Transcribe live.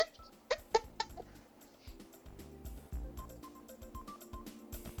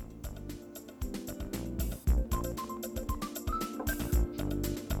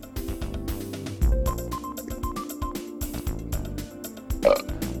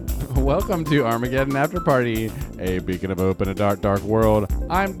Welcome to Armageddon After Party, a beacon of hope in a dark, dark world.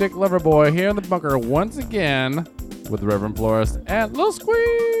 I'm Dick Loverboy here in the bunker once again with the Reverend Florist and Lil Squeeze.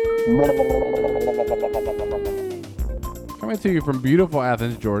 Coming to you from beautiful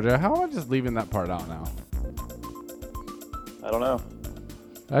Athens, Georgia. How am I just leaving that part out now? I don't know.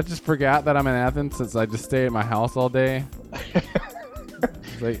 I just forgot that I'm in Athens since I just stay at my house all day.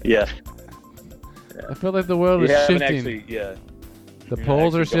 Yeah. I feel like the world is shifting. Actually, yeah. The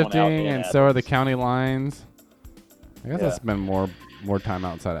poles are shifting, and so are the county lines. I guess I spend more time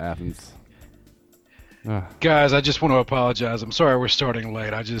outside of Athens. Ugh. Guys, I just want to apologize. I'm sorry we're starting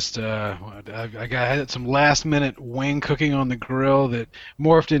late. I just I had some last-minute wing cooking on the grill that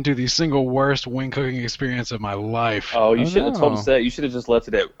morphed into the single worst wing cooking experience of my life. Oh, you should have told us that. You should have just left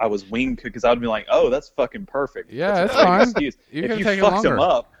it at I was wing cooked, because I would be like, oh, that's fucking perfect. Yeah, that's fine. Excuse. If you fucked him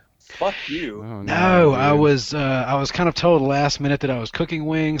up, fuck you. Oh, No, I was kind of told last minute that I was cooking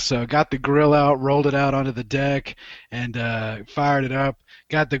wings, so I got the grill out, rolled it out onto the deck, and fired it up.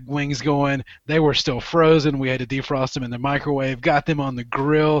 Got the wings going. They were still frozen. We had to defrost them in the microwave. Got them on the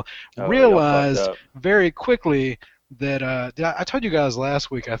grill. Realized very quickly that I told you guys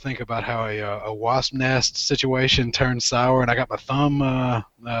last week, I think, about how a wasp nest situation turned sour, and I got my thumb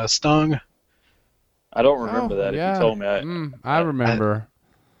stung. I don't remember that. Yeah. If you told me, I remember.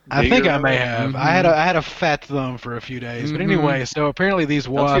 I think I may have. Mm-hmm. I had a fat thumb for a few days, but anyway. So apparently these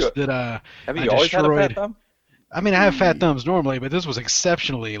wasps that have you always had a fat thumb? I mean, I have fat thumbs normally, but this was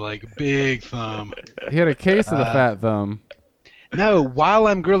exceptionally big thumb. He had a case of the fat thumb. No, while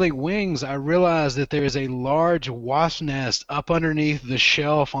I'm grilling wings, I realized that there is a large wasp nest up underneath the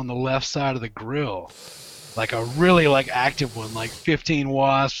shelf on the left side of the grill. Like a really active one, 15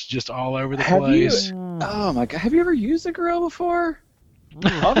 wasps just all over the place. Oh my god, have you ever used a grill before?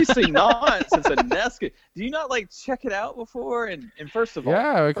 Obviously not, since a nest. Do you not check it out before? And first of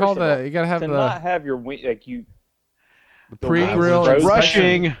all, we call that. You gotta have not have your wing the pre-grill.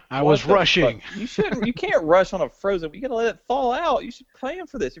 I was rushing. You shouldn't. You can't rush on a frozen. You gotta let it thaw out. You should plan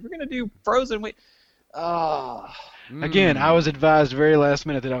for this. If you're gonna do frozen wing, Again, I was advised very last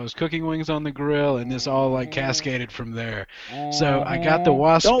minute that I was cooking wings on the grill, and this all cascaded from there. So I got the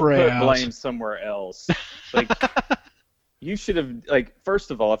wasp spray out. Don't put blame somewhere else. You should have, first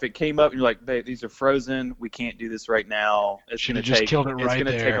of all, if it came up and you're like, babe, these are frozen, we can't do this right now. It's should have just killed it right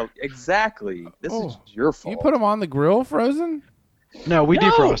there. Exactly. This is your fault. You put them on the grill frozen? No, we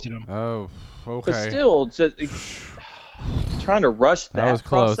defrosted them. Oh, okay. But still, just trying to rush that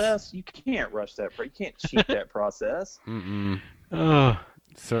process, close. You can't rush that. You can't cheat that process.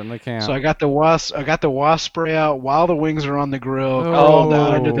 Certainly can. So I got the wasp spray out while the wings are on the grill. Crawled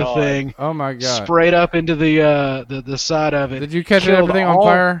down into the thing. Oh my god! Sprayed up into the side of it. Did you catch everything on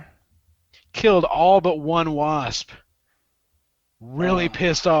fire? Killed all but one wasp. Really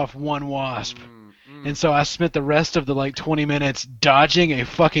pissed off one wasp. And so I spent the rest of the 20 minutes dodging a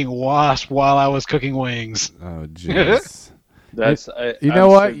fucking wasp while I was cooking wings. Oh jeez. That's you know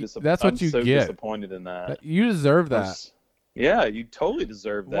what? That's what I'm you so get. Disappointed in that. You deserve that. Yeah, you totally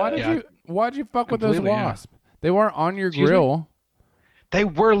deserve that. Why'd you fuck with those wasps? They weren't on your grill. They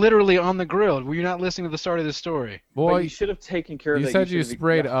were literally on the grill. Were you not listening to the start of this story? Boy, you should have taken care of that. You said you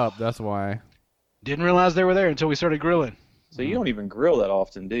sprayed up. That's why. Didn't realize they were there until we started grilling. So you don't even grill that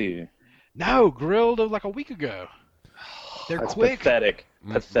often, do you? No, grilled a week ago. They're quick. Pathetic.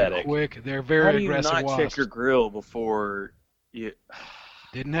 Pathetic. Quick. They're very aggressive. How do you not check your grill before you?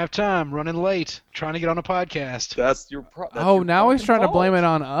 Didn't have time. Running late. Trying to get on a podcast. That's your problem. Now he's trying to blame it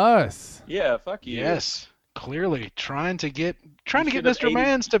on us. Yeah, fuck you. Yes, clearly trying to get Mr.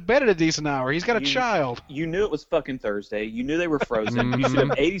 Mans to bed at a decent hour. He's got a child. You knew it was fucking Thursday. You knew they were frozen. You should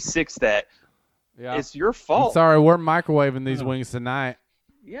have 86 that. Yeah. It's your fault. I'm sorry, we're microwaving these wings tonight.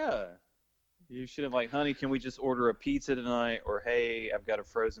 Yeah. You should have honey, can we just order a pizza tonight? Or, hey, I've got a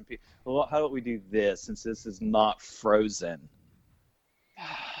frozen pizza. Well, how about we do this since this is not frozen?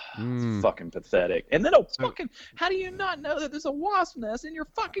 It's fucking pathetic. And then how do you not know that there's a wasp nest in your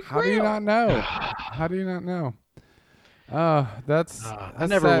fucking grill? How do you not know? How do you not know? That's I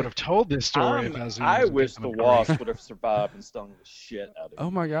never would have told this story if I wish the wasp would have survived and stung the shit out of it.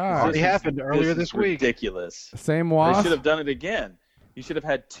 Oh my god. It already happened earlier this week. Ridiculous. Same wasp? They should have done it again. You should have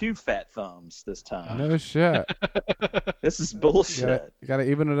had 2 fat thumbs this time. No shit. This is bullshit. You gotta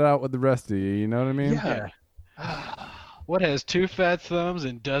even it out with the rest of you know what I mean? Yeah. What has 2 fat thumbs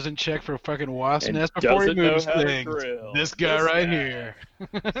and doesn't check for a fucking wasp nest before he moves things? This guy right here.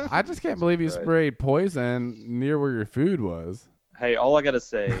 I just can't believe you sprayed poison near where your food was. Hey, all I gotta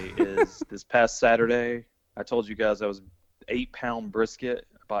say is this past Saturday, I told you guys I was 8-pound brisket,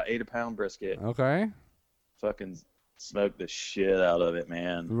 about 8 a pound brisket. Okay. Fucking Smoked the shit out of it,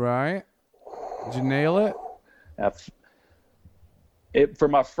 man. Right? Did you nail it? For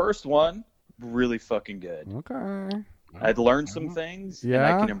my first one, really fucking good. Okay. I'd learned some things, and I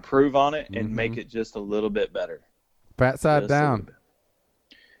Yeah? can improve on it and Mhm. make it just a little bit better. Fat side Just a little down.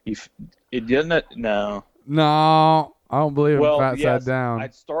 bit. It didn't. No. No, I don't believe in Well, fat yes, side down. I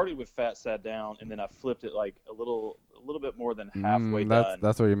started with fat side down, and then I flipped it like a little bit more than halfway done.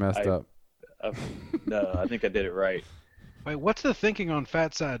 That's where you messed up. No, I think I did it right. Wait, what's the thinking on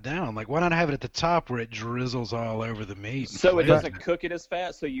fat side down? Like, why not have it at the top where it drizzles all over the meat? and So it flavors doesn't it? cook it as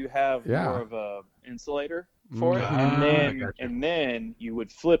fast, so you have Yeah. more of a insulator for it, Mhm. and then you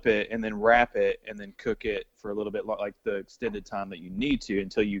would flip it and then wrap it and then cook it for a little bit, like the extended time that you need to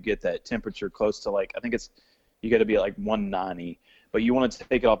until you get that temperature close to like, I think you got to be at like 190, but you want to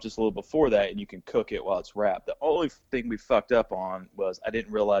take it off just a little before that and you can cook it while it's wrapped. The only thing we fucked up on was I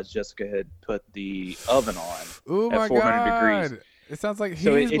didn't realize Jessica had put the oven on. Oh at my 400 god! degrees. It sounds like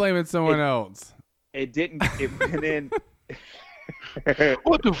So he's it- blaming someone else. It didn't, and then.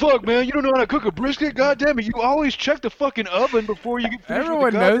 What the fuck, man? You don't know how to cook a brisket? God damn it! You always check the fucking oven before you get finished Everyone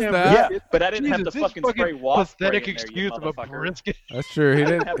with the knows goddamn that. Yeah, brisket. but I didn't have Jesus, the this fucking spray wasp spray pathetic in there, excuse you of a motherfucker. brisket. That's true. He I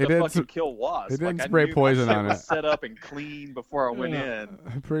didn't didn't. have He to didn't. fucking kill wasps. he didn't Like, I spray knew poison my shit on was it. set up and clean before I went Yeah. in.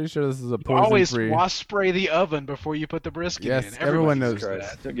 I'm pretty sure this is a You always poison-free. wasp spray the oven before you put the brisket Yes, in. everyone Everybody knows does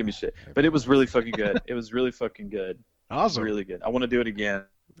Christ, that. don't give me shit. But it was really fucking good. It was really fucking good. Awesome. Really good. I want to do it again.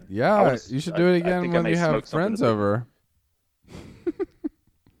 Yeah, I wanna- you should do it I again think I when may you have smoke something friends this weekend. over.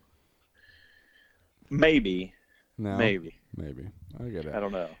 Maybe. No, Maybe. I get it. I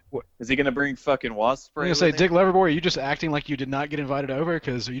don't know. What- Is he gonna bring fucking wasp spray? I'm gonna with say, him? Dick Leverboy, are you just acting like you did not get invited over?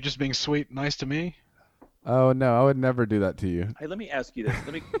 Because are you just being sweet, and nice to me? Oh no, I would never do that to you. Hey, let me ask you this.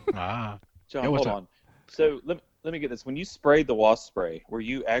 Let me, Ah, John, Yeah, what's hold up? on. So let me get this. When you sprayed the wasp spray, were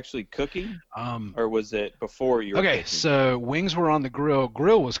you actually cooking, or was it before you were Okay, cooking? so wings were on the grill.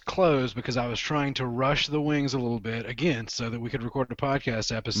 Grill was closed because I was trying to rush the wings a little bit again so that we could record a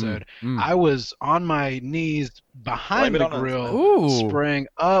podcast episode. Mm. I was on my knees behind Blame it the on us, grill, man. Ooh, spraying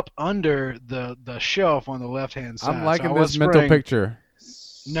up under the shelf on the left-hand side. I'm So liking I was this mental spraying picture.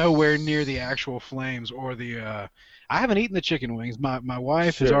 nowhere near the actual flames or the I haven't eaten the chicken wings. My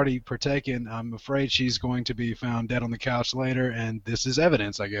wife has Sure. already partaken. I'm afraid she's going to be found dead on the couch later, and this is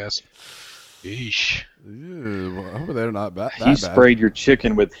evidence, I guess. Eesh. Ew, well, I hope they're not that You bad. sprayed your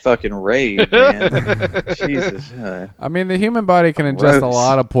chicken with fucking Raid, man. Jesus. I mean, the human body can ingest a Gross.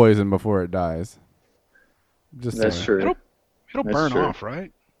 lot of poison before it dies. Just That's saying. true. It'll That's burn true. off, right?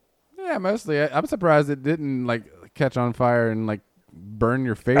 Yeah, mostly. I'm surprised it didn't like catch on fire and like burn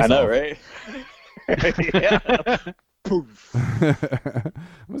your face. I know, off. right? Yeah. Poof. I'm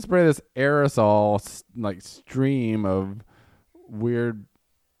gonna spray this aerosol like stream of weird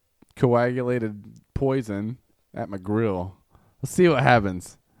coagulated poison at my grill. Let's see what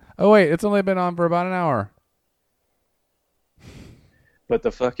happens. Oh wait, it's only been on for about an hour. But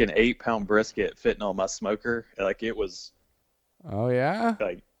the fucking 8-pound brisket fitting on my smoker, like it was, Oh yeah.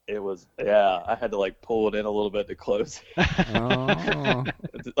 yeah, I had to like pull it in a little bit to close it. Oh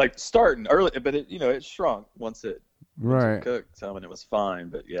Like starting early, but it shrunk once it right. cooked some, and it was fine.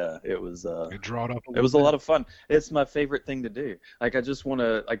 But yeah, it was Draw it up. it was a lot of fun. It's my favorite thing to do. Like I just want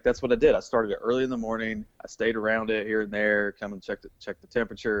to, like that's what I did. I started it early in the morning. I stayed around it here and there, come and check the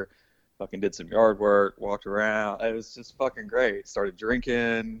temperature. Fucking did some yard work, walked around. It was just fucking great. Started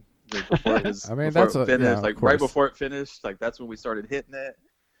drinking right before it was. I mean, before that's it what- finished. yeah, of like right course. before it finished. Like that's when we started hitting it.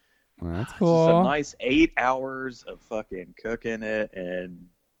 Well, that's Just a cool. nice 8 hours of fucking cooking it, and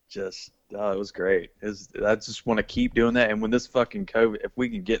just it was great. I just want to keep doing that. And when this fucking COVID, if we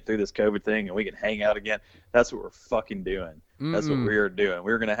can get through this COVID thing and we can hang out again, that's what we're fucking doing. That's what Mm-mm. we're doing.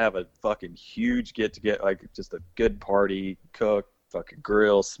 We're gonna have a fucking huge get together, like just a good party, cook, fucking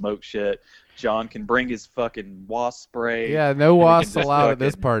grill, smoke shit. John can bring his fucking wasp spray. Yeah, no we can wasps just allowed at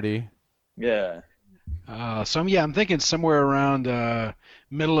this fucking- party. Yeah. I'm thinking somewhere around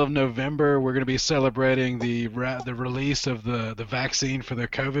middle of November we're going to be celebrating the release of the vaccine for the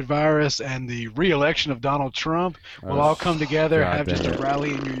COVID virus and the re-election of Donald Trump. We'll all come together, God have just damn a it.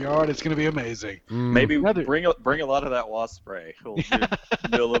 rally in your yard. It's going to be amazing. Maybe Another- bring a lot of that wasp spray. We'll do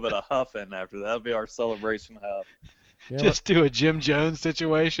a little bit of huffing after that. That'll be our celebration huff. Yeah, Just do a Jim Jones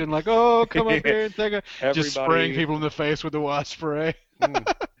situation, like, oh, come up here and take a just spraying Everybody- people in the face with the wasp spray.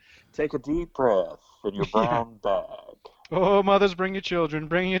 Take a deep breath in your brown bag. Oh, mothers, bring your children,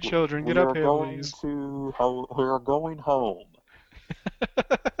 get up here, please. We are going home.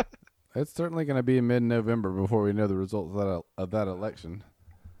 it's certainly going to be mid-November before we know the results of that election.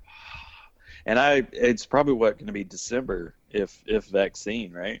 And it's probably going to be December if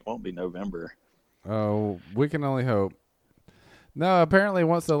vaccine, right? It won't be November. Oh, we can only hope. No, apparently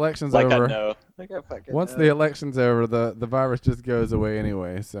once the election's Like over, I know. Like I fucking once know. the election's over, the virus just goes away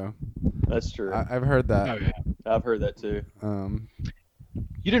anyway. So That's true. I've heard that. Oh yeah. I've heard that too.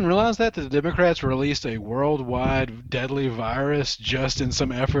 You didn't realize that the Democrats released a worldwide deadly virus just in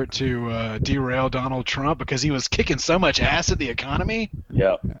some effort to derail Donald Trump because he was kicking so much ass at the economy?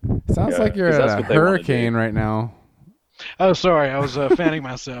 Yeah. Sounds Yeah, like you're 'cause that's at a what they wanna hurricane do. right now. Oh, sorry, I was fanning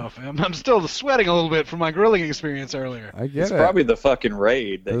myself. I'm still sweating a little bit from my grilling experience earlier. I get It's it. probably the fucking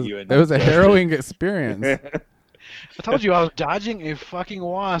raid that it was, you it was a ingested. harrowing experience. I told you I was dodging a fucking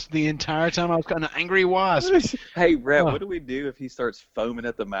wasp the entire time I was an angry wasp. Hey, Brett, Oh. what do we do if he starts foaming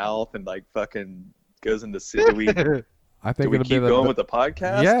at the mouth and like fucking goes into do we do I think we it'll be keep going with the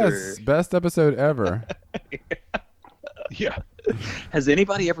podcast? yes, best episode ever. Yeah. Or has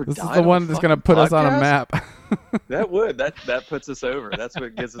anybody ever This is died the on one a that's gonna fucking put us on a podcast? map. That puts us over. That's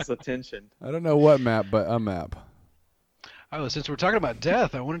what gets us attention. I don't know what map, but a map. Oh, since we're talking about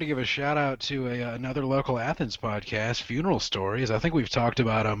death, I wanted to give a shout out to another local Athens podcast, Funeral Stories. I think we've talked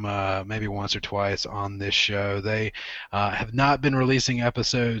about them maybe once or twice on this show. They have not been releasing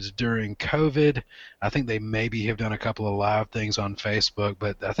episodes during COVID. I think they maybe have done a couple of live things on Facebook,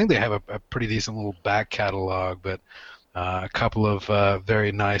 but I think they have a pretty decent little back catalog. But a couple of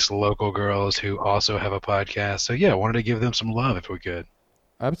very nice local girls who also have a podcast. So yeah, I wanted to give them some love if we could.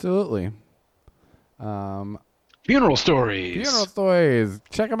 Absolutely. Funeral Stories. Funeral Stories.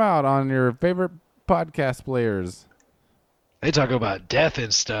 Check them out on your favorite podcast players. They talk about death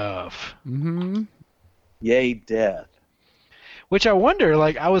and stuff. Mm-hmm. Yay, death. Which I wonder,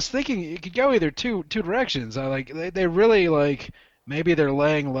 like, I was thinking it could go either two directions. They really, like, maybe they're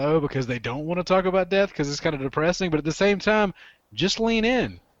laying low because they don't want to talk about death because it's kind of depressing, but at the same time, just lean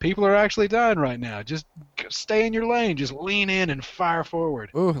in. People are actually dying right now. Just stay in your lane. Just lean in and fire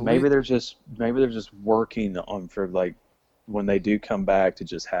forward. Ooh, Maybe they're just working on for like when they do come back to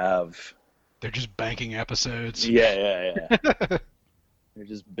just have They're just banking episodes. yeah. They're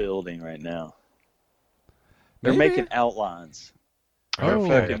just building right now. They're Maybe. making outlines. Oh, They're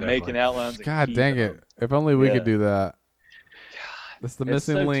yeah, fucking making outlines. and God keep dang them. it! If only we Yeah. could do that. That's the It's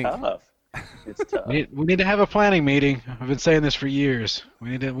missing so link. tough. It's tough. We need to have a planning meeting. I've been saying this for years.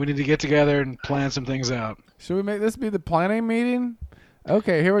 We need to get together and plan some things out. Should we make this be the planning meeting?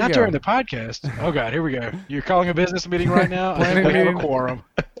 Okay, here we Not go. during the podcast. Oh God, here we go. You're calling a business meeting right now? I Planning think we have a meeting. quorum.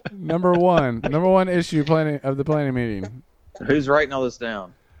 Number one issue of the planning meeting. Who's writing all this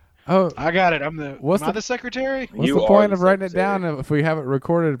down? Oh, I got it. Am I the secretary? what's You the are point the of writing it secretary. down if we have it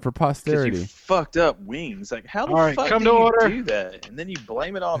recorded for Because posterity? you fucked up wings. Like, how the All right, fuck come do to you order. do that? And then you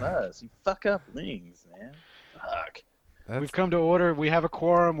blame it on us. You fuck up wings, man. Fuck. That's, We've come to order. We have a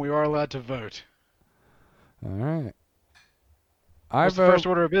quorum. We are allowed to vote. all right. I What's the vote. first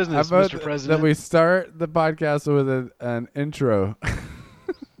order of I business, vote Mr. President? that we start the podcast with an intro.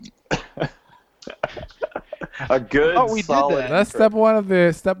 A good, Oh, we did solid. that. That's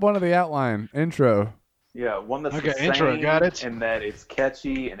intro. step one of the outline. Intro. Yeah, one that's Okay, the intro, same, got it. and that it's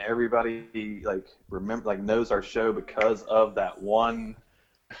catchy, and everybody like knows our show because of that one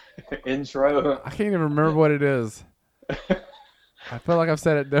intro. I can't even remember what it is. I feel like I've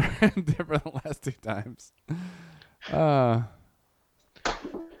said it different the last two times. Here All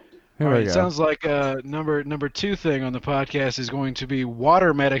we right, go. sounds like number 2 thing on the podcast is going to be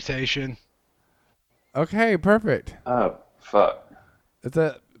water meditation. Okay, perfect. Oh fuck! Is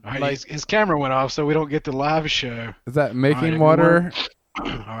that All right, like his camera went off, so we don't get the live show. is that making right, water? All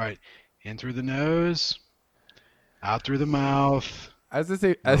right, in through the nose, out through the mouth. As I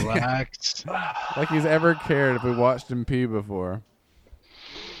say, Relax. like he's ever cared if we watched him pee before.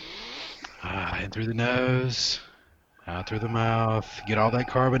 In through the nose, out through the mouth. Get all that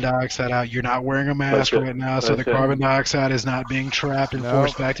carbon dioxide out. You're not wearing a mask Push it. right now, so the Push it. carbon dioxide is not being trapped and No.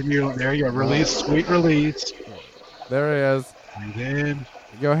 forced back to your. There you go. Release, sweet release. There he is. And then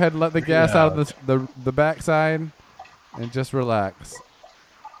Go ahead and let the gas out of the backside, and just relax.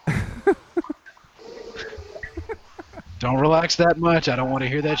 don't relax that much. I don't want to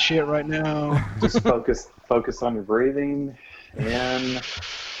hear that shit right now. Just focus on your breathing, in,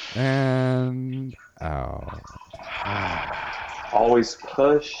 And out. always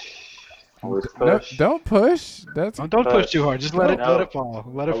push. Always No, push. don't push. That's Don't push too hard. Just let it No. fall.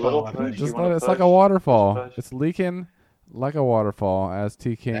 Let it A little fall. I push. think. just You wanna let it. It's like a push? waterfall. Push. It's leaking like a waterfall, as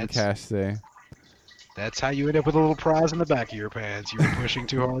TK and That's- Cash say. That's how you end up with a little prize in the back of your pants. You were pushing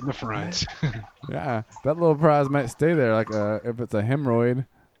too hard in the front. Yeah, that little prize might stay there, like if it's a hemorrhoid.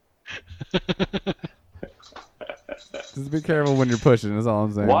 Just be careful when you're pushing. That's all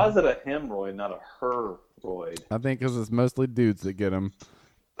I'm saying. Why is it a hemorrhoid, not a herroid? I think because it's mostly dudes that get them.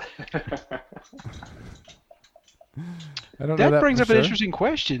 I don't know That that brings for up an sure. interesting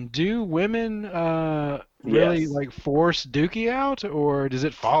question. Do women really Yes. like force Dookie out, or does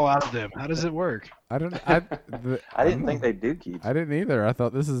it fall out of them? How does it work? I don't. I I don't didn't think know. they dookied. I didn't either. I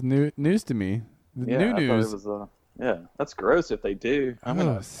thought this is news to me. Yeah, New I thought it news. was. Yeah, that's gross if they do. I'm Oh,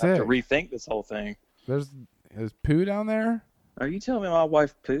 gonna have sick. to rethink this whole thing. There's poo down there. Are you telling me my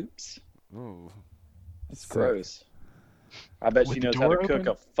wife poops? Oh, That's sick. gross. I bet With she the knows how to door cook open?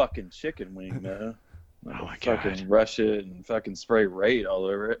 a fucking chicken wing, though. Like Oh my fucking God. rush it and fucking spray Raid all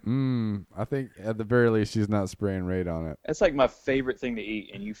over it. I think at the very least she's not spraying Raid on it. That's like my favorite thing to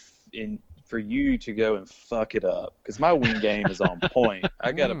eat, and for you to go and fuck it up, because my wing game is on point.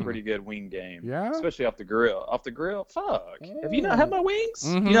 I got a pretty good wing game. Yeah? Especially off the grill. Off the grill, fuck. Have you not had my wings?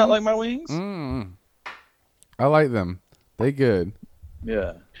 Mhm. You not like my wings? I like them. They good.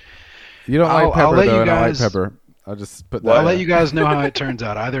 Yeah. You don't I'll like pepper let you though, and I like guys- pepper. I'll just put Well, that. I'll let in. you guys know how it turns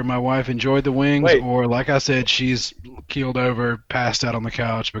out. Either my wife enjoyed the wings, Wait. or like I said, she's keeled over, passed out on the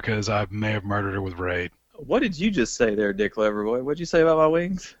couch because I may have murdered her with Raid. What did you just say there, Dick Loverboy? What'd you say about my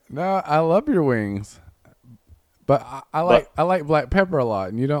wings? No, I love your wings, but I like black pepper a lot,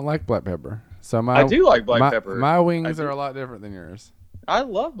 and you don't like black pepper. So I do like black pepper. My wings I are do. a lot different than yours. I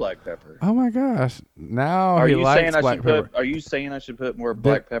love black pepper. Oh my gosh! Now Are he you likes saying I black should pepper. put? Are you saying I should put more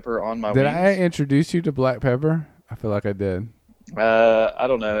black pepper on my Did wings? I introduce you to black pepper? I feel like I did. I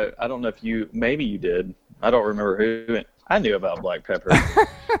don't know. I don't know if you. Maybe you did. I don't remember who. I knew about black pepper.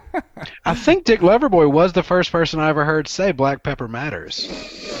 I think Dick Loverboy was the first person I ever heard say black pepper matters.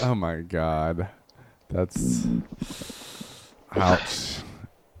 Oh my god, that's ouch.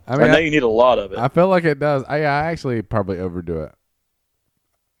 I I mean, know you need a lot of it. I feel like it does. I actually probably overdo it.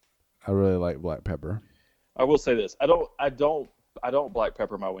 I really like black pepper. I will say this. I don't black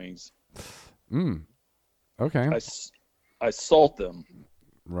pepper my wings. Okay. I salt them,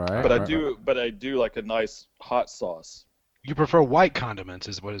 Right. but I right, do. But I do like a nice hot sauce. You prefer white condiments,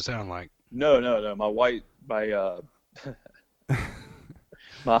 is what it sounds like. No.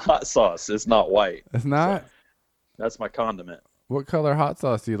 My hot sauce is not white. It's not. That's my condiment. What color hot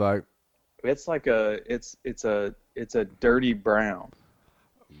sauce do you like? It's like it's a dirty brown.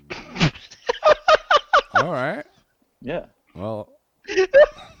 All right. Yeah. Well,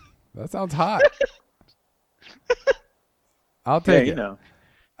 that sounds hot. I'll Yeah, take you it. know.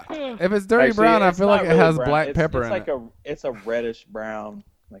 If it's dirty Actually, brown, I it's feel not like it really has brown. black It's- pepper it's in like it. it's a reddish brown,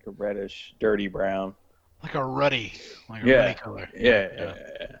 like a reddish, dirty brown. Like a ruddy Yeah. ruddy color.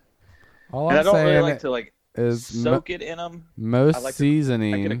 Yeah. All And I I'm don't really saying like to like is soak it in them. most I like to-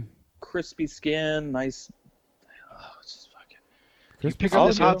 seasoning. I get a crispy skin, nice. Oh, it's just fucking. You crispy pick I'll up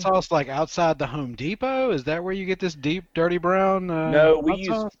this do hot them. sauce like outside the Home Depot? Is that where you get this deep, dirty brown? No, we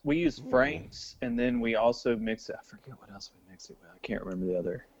hot sauce? use Frank's, and then we also mix it. I forget what else we mix it with. I can't remember the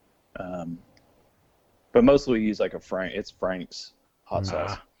other. But mostly we use like It's Frank's hot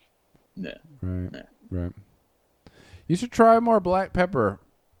sauce. Yeah. Right. Yeah. Right. You should try more black pepper.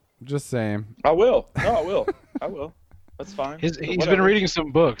 Just saying. I will. No, I will. I will. That's fine. He's been Whatever. reading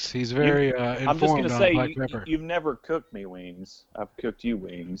some books. He's very informed I'm just gonna on say black pepper. you've never cooked me wings. I've cooked you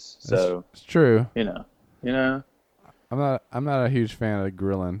wings, so It's true. you know I'm not a huge fan of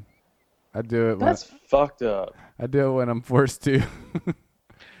grilling. I do it when that's fucked up. I do it when I'm forced to.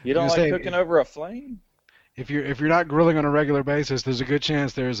 You don't You like say- cooking over a flame? If you're not grilling on a regular basis, there's a good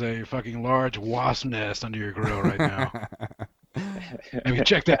chance there's a fucking large wasp nest under your grill right now. Maybe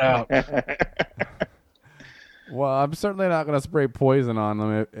check that out. Well, I'm certainly not going to spray poison on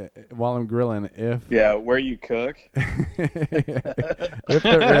them while I'm grilling. If Yeah, where you cook. if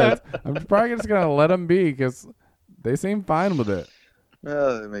there is, I'm probably just going to let them be because they seem fine with it.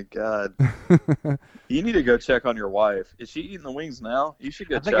 Oh my god! You need to go check on your wife. Is she eating the wings now? You should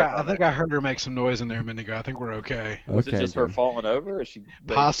go check. I think I heard her make some noise in there a minute ago. I think we're okay. Was it Okay, just her good. falling over? Or is she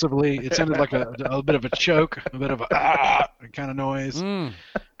Possibly, it sounded like a bit of a choke, a bit of a kind of noise. Mm.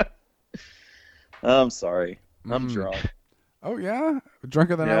 I'm sorry. I'm drunk. Oh yeah,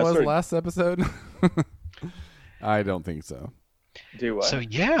 drunker than Yeah, I I was started- last episode. I don't think so. Do what? So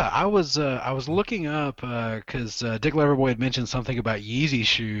yeah, I was looking up because Dick Loverboy had mentioned something about Yeezy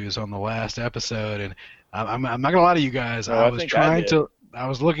shoes on the last episode, and I'm not gonna lie to you guys. Oh, I I was think I trying did. to. I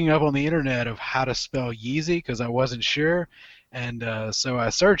was looking up on the internet of how to spell Yeezy because I wasn't sure, and so I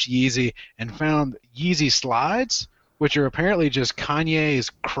searched Yeezy and found Yeezy slides, which are apparently just Kanye's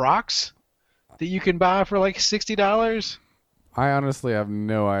Crocs that you can buy for like $60. I honestly have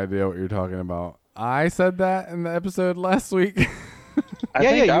no idea what you're talking about. I said that in the episode last week. I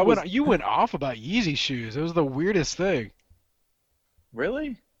think I was You went off about Yeezy shoes. It was the weirdest thing.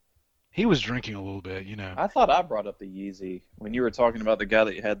 really. He was drinking a little bit, you know. I thought I brought up the Yeezy when you were talking about the guy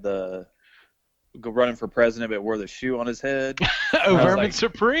that had the running for president but wore the shoe on his head. Oh, was Vermin like-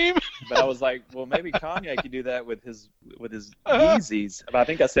 Supreme? But I was like, well, maybe Kanye could do that with his Yeezys. But I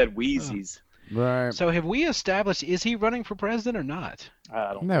think I said Wheezies. Right. So have we established, is he running for president or not? I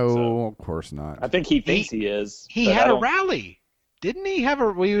don't think No, so. of course not. I think he thinks he is. He but I had a don't- rally. Didn't he have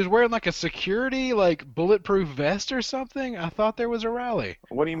he was wearing like a security, like bulletproof vest or something? I thought there was a rally.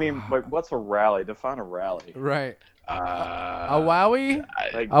 What do you mean? Like, what's a rally? Define a rally. Right. A Uh, wowie?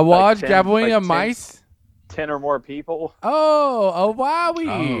 Like, A wad 10 gathering like of 10 mice? 10 or more people? Oh, a wowie.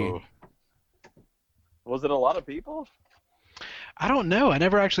 oh. Was it a lot of people? I don't know. I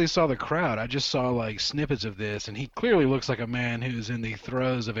never actually saw the crowd. I just saw like snippets of this, and he clearly looks like a man who's in the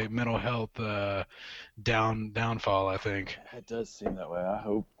throes of a mental health downfall, I think. It does seem that way. I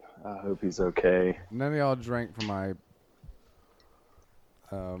hope he's okay. None of y'all drank from my.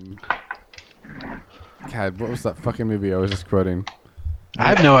 God, what was that fucking movie I was just quoting? I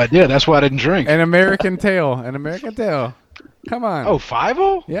have no idea. That's why I didn't drink. An American Tale. An American Tale. Come on. Oh,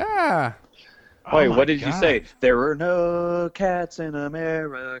 Fievel? Yeah. Wait, Oh my what did you God. say? There were no cats in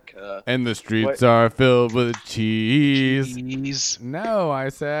America. And the streets What? are filled with cheese. Jeez. No, I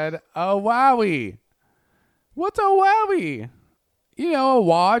said a wowie. What's a wowie? You know, a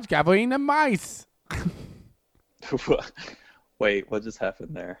wad gathering of mice. Wait, what just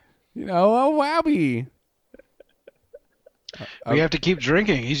happened there? You know, a wowie. We have to keep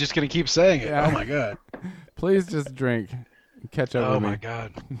drinking. He's just going to keep saying it. Yeah. Oh, my God. Please just drink. Catch up Oh, with my me.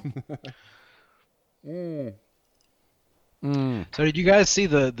 God. Mm. So did you guys see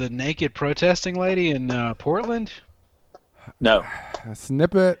the naked protesting lady in Portland? No. A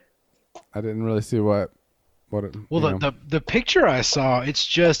snippet. I didn't really see what it. Well, you know. the picture I saw, it's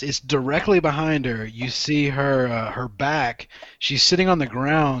directly behind her. You see her her back. She's sitting on the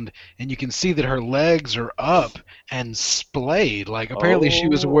ground, and you can see that her legs are up and splayed. Like apparently she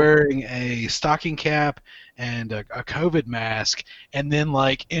was Oh. wearing a stocking cap and a COVID mask, and then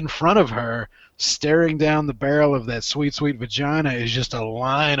like in front of her, staring down the barrel of that sweet sweet vagina, is just a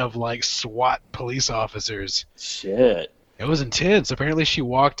line of like SWAT police officers. Shit. It was intense. Apparently she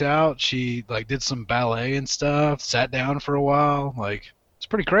walked out, she like did some ballet and stuff, sat down for a while. Like it's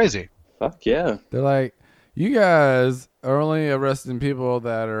pretty crazy. Fuck yeah. They're like, you guys are only arresting people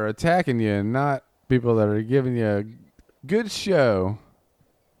that are attacking you, not people that are giving you a good show.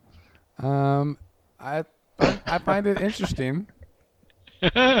 I find it interesting.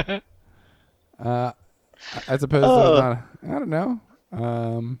 As opposed to not, I don't know.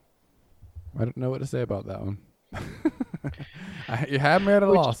 I don't know what to say about that one. You have me at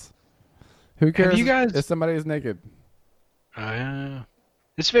a loss. Who cares you guys- if somebody is naked?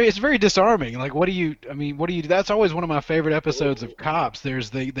 It's very disarming. Like, what do you do? That's always one of my favorite episodes of Cops.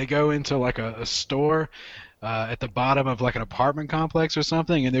 They go into like a store at the bottom of like an apartment complex or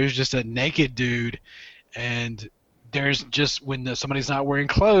something, and there's just a naked dude, and there's just when somebody's not wearing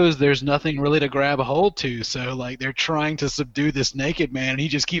clothes, there's nothing really to grab a hold to. So like they're trying to subdue this naked man, and he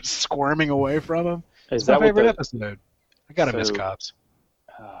just keeps squirming away from him. Is It's my that what favorite the, episode. I gotta miss So- Cops.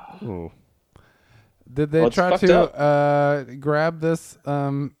 Ooh. Did they Well, it's try fucked to grab this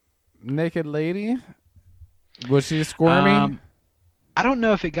naked lady? Was she squirmy? I don't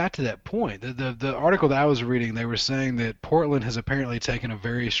know if it got to that point. The article that I was reading, they were saying that Portland has apparently taken a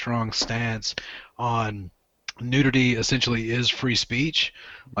very strong stance on nudity essentially is free speech.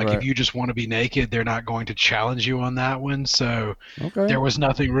 Like Right. if you just want to be naked, they're not going to challenge you on that one. So Okay. there was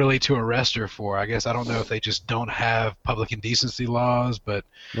nothing really to arrest her for. I guess I don't know if they just don't have public indecency laws, but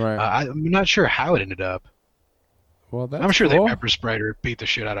Right. I'm not sure how it ended up. Well, that's I'm sure cool. they pepper sprayed her, beat the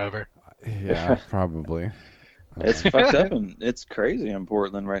shit out of her. Yeah, probably. It's fucked up and it's crazy in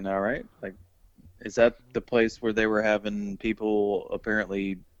Portland right now, right? Like, is that the place where they were having people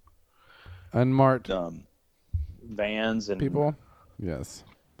apparently Unmarked vans and people. Yes.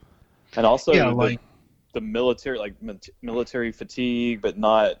 and also Yeah, the, like- the military military fatigue, but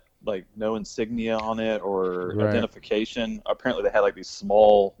not like no insignia on it or Right. identification. Apparently, they had like these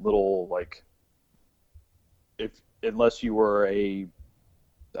small little like unless you were I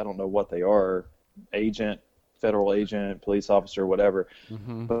don't know what they are, agent, federal agent, police officer, whatever.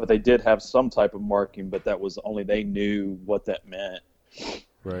 Mm-hmm. But they did have some type of marking, but that was only they knew what that meant.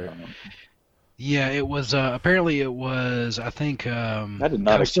 Right. Yeah, it was apparently it was I think I did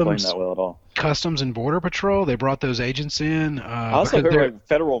not explain that well at all. Customs and Border Patrol. They brought those agents in I also because heard like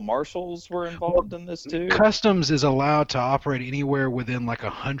federal marshals were involved in this too. Customs is allowed to operate anywhere within like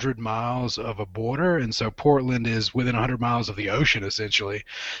 100 miles of a border, and so Portland is within 100 miles of the ocean essentially.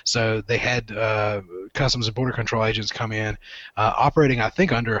 So they had Customs and Border Control agents come in, operating I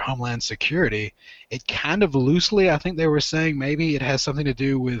think under Homeland Security. It kind of loosely, I think they were saying maybe it has something to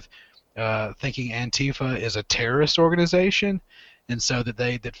do with thinking Antifa is a terrorist organization, and so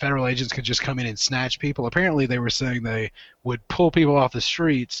that federal agents could just come in and snatch people. Apparently, they were saying they would pull people off the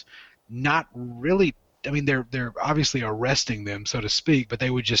streets, not really. I mean, they're obviously arresting them, so to speak, but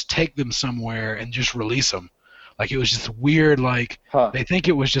they would just take them somewhere and just release them. Like it was just weird. Like they think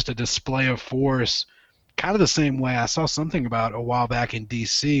it was just a display of force, kind of the same way I saw something about a while back in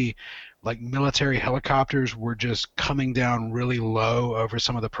D.C. Like military helicopters were just coming down really low over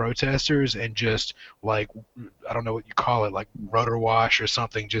some of the protesters and just like, I don't know what you call it, like rotor wash or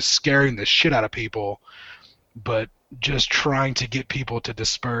something, just scaring the shit out of people, but just trying to get people to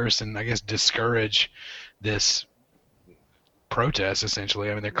disperse and I guess discourage this protest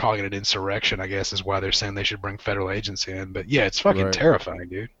essentially. I mean, they're calling it an insurrection, I guess, is why they're saying they should bring federal agents in. But yeah, it's fucking terrifying,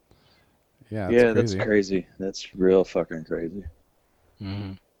 dude. Yeah, that's crazy. That's real fucking crazy.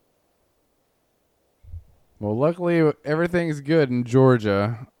 Mm-hmm. Well, luckily everything's good in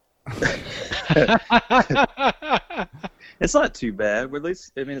Georgia. It's not too bad. At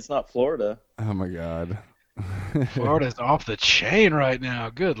least, I mean, it's not Florida. Oh my God. Florida's off the chain right now.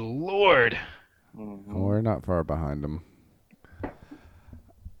 Good Lord. Mm-hmm. We're not far behind them.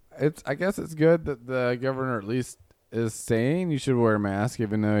 I guess it's good that the governor at least is saying you should wear a mask,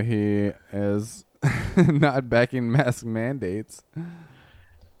 even though he is not backing mask mandates.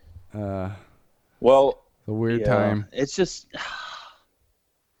 Well, a weird time. It's just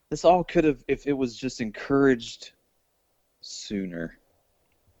this all could have if it was just encouraged sooner.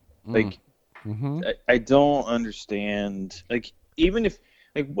 Like, I don't understand. Like, even if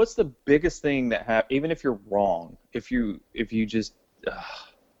what's the biggest thing that happened? Even if you're wrong, if you just. I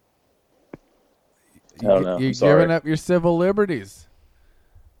don't know. You're giving up your civil liberties.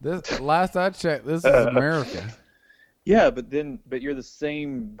 This last I checked, this is America. Yeah, but you're the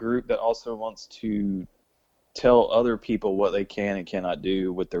same group that also wants to tell other people what they can and cannot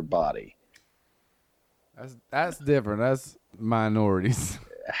do with their body. That's different. That's minorities.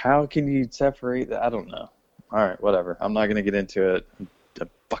 How can you separate that? I don't know. All right, whatever. I'm not gonna get into it. I'm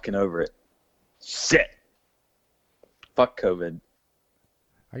fucking over it. Shit. Fuck COVID.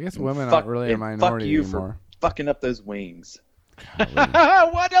 I guess women aren't really a minority fuck you anymore. For fucking up those wings.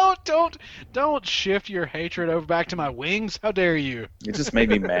 Why don't shift your hatred over back to my wings? How dare you? It just made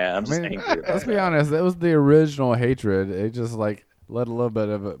me mad. I'm just angry about Let's be honest, that was the original hatred. It just like let a little bit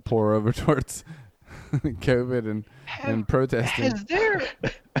of it pour over towards COVID and protesting.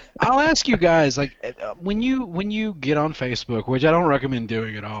 I'll ask you guys, like, when you get on Facebook, which I don't recommend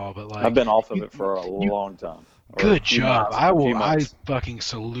doing at all, but like I've been off of it for a long time. Good job. I fucking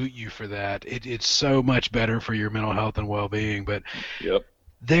salute you for that. It's so much better for your mental health and well-being. But yep.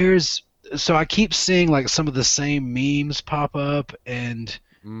 So I keep seeing like some of the same memes pop up, and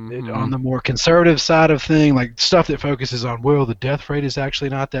on the more conservative side of thing, like stuff that focuses on, well, the death rate is actually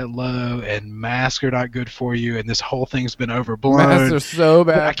not that low, and masks are not good for you, and this whole thing's been overblown. Masks are so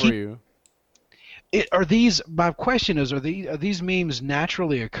bad for you. My question is, are these memes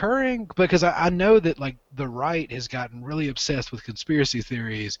naturally occurring? Because I know that like the right has gotten really obsessed with conspiracy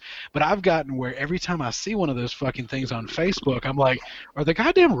theories, but I've gotten where every time I see one of those fucking things on Facebook, I'm like, are the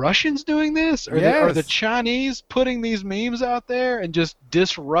goddamn Russians doing this? Are the Chinese putting these memes out there and just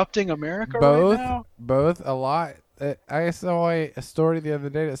disrupting America right now? Both a lot. I saw a story the other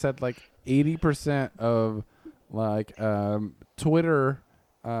day that said like 80% of like Twitter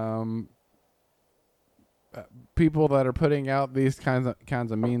people that are putting out these kinds of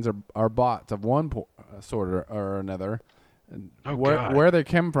memes are bots of one sort or another. Where they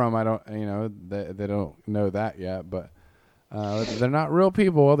come from, I don't. They don't know that yet, but they're not real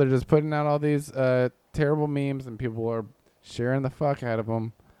people. They're just putting out all these terrible memes, and people are sharing the fuck out of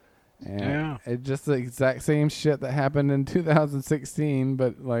them. And it's just the exact same shit that happened in 2016,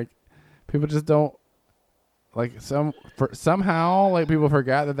 but like people just don't like somehow like people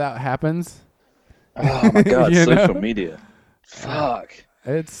forgot that happens. Oh my God, social media. Fuck.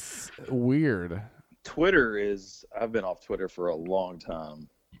 It's weird. I've been off Twitter for a long time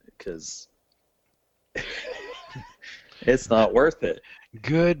because it's not worth it.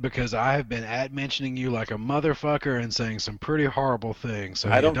 Good, because I have been mentioning you like a motherfucker and saying some pretty horrible things. So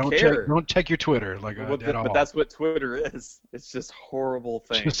I don't care. Don't check your Twitter like at all. But that's what Twitter is. It's just horrible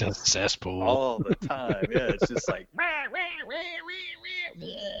things. Just a cesspool. All the time. Yeah, it's just like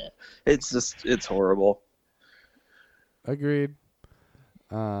it's horrible. Agreed.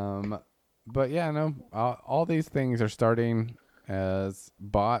 But yeah, no, all these things are starting as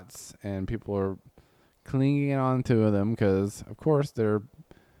bots, and people are clinging on to them because, of course, they're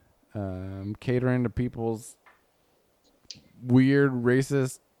catering to people's weird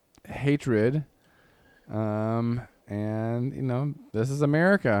racist hatred. And, you know, this is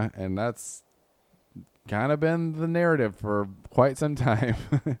America, and that's kind of been the narrative for quite some time.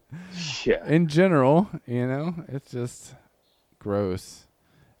 Yeah. In general, you know, it's just gross.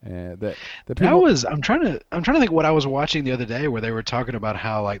 And I'm trying to think what I was watching the other day where they were talking about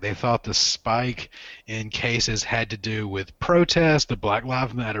how like they thought the spike in cases had to do with protest, the Black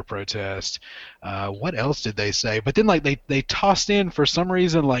Lives Matter protest. What else did they say? But then like they tossed in for some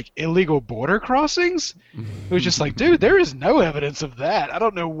reason like illegal border crossings. It was just like, dude, there is no evidence of that. I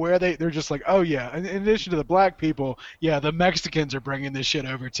don't know where they're just like, oh yeah, in addition to the black people, yeah, the Mexicans are bringing this shit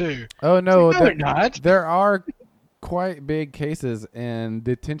over too. Oh no, like, no, they're not. There are quite big cases in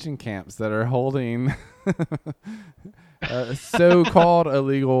detention camps that are holding so-called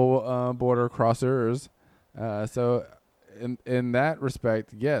illegal border crossers. So in that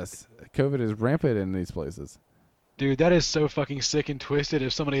respect, yes, COVID is rampant in these places. Dude, that is so fucking sick and twisted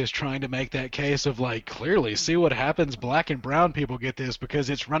if somebody is trying to make that case of like, clearly, see what happens, black and brown people get this because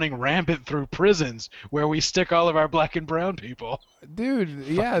it's running rampant through prisons where we stick all of our black and brown people. Dude,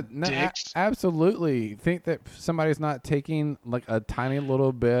 yeah, dicks. Absolutely. Think that somebody's not taking like a tiny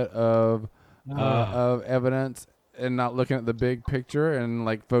little bit of evidence and not looking at the big picture and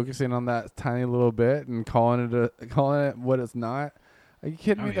like focusing on that tiny little bit and calling it what it's not. Are you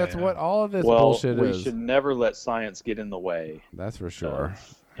kidding me? Yeah. That's what all of this bullshit is. We should never let science get in the way. That's for sure.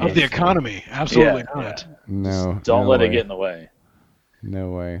 Of the economy. Absolutely not. Yeah. No. Don't no let way. it get in the way.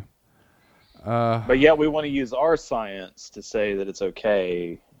 No way. But yet we want to use our science to say that it's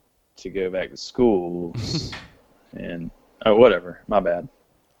okay to go back to schools and whatever. My bad.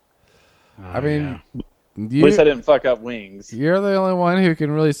 I mean, At least I didn't fuck up wings. You're the only one who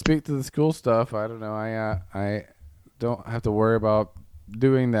can really speak to the school stuff. I don't know. I don't have to worry about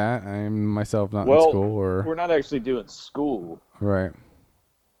doing that. I'm myself not in school we're not actually doing school right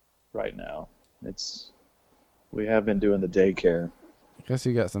now. We have been doing the daycare. I guess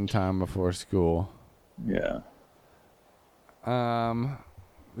you got some time before school. Yeah.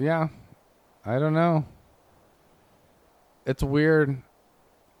 Yeah. I don't know. It's weird.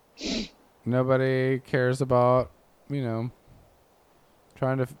 Nobody cares about, you know,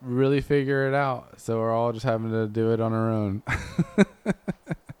 trying to really figure it out. So we're all just having to do it on our own. I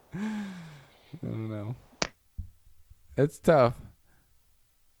don't know. It's tough.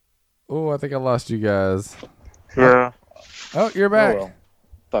 Oh, I think I lost you guys. Yeah. Oh, you're back. Oh, well.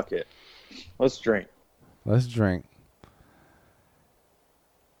 Fuck it. Let's drink. Let's drink.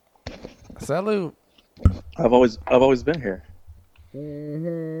 Salud. I've always been here.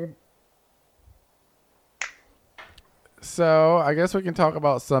 So I guess we can talk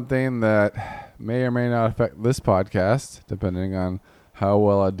about something that may or may not affect this podcast, depending on how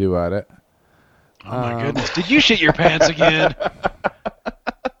well I do at it. Oh my goodness. Did you shit your pants again?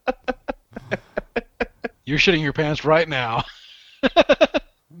 You're shitting your pants right now.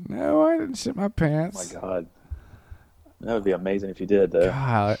 No, I didn't shit my pants. Oh my God. That would be amazing if you did, though.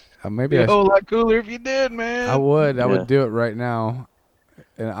 God, maybe It'd be a whole lot cooler if you did, man. I would. I Yeah. would do it right now.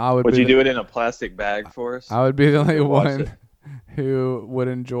 And I would Would you do it in a plastic bag for us? I would be the only Watch one it. who would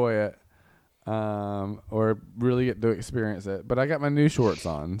enjoy it. Or really get to experience it. But I got my new shorts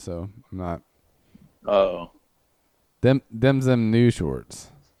on, so I'm not. Oh, Them's them new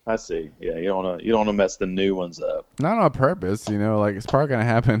shorts. I see. Yeah, you don't want to mess the new ones up. Not on purpose, you know, like it's probably gonna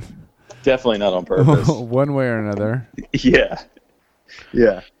happen Definitely not on purpose. one way or another. Yeah.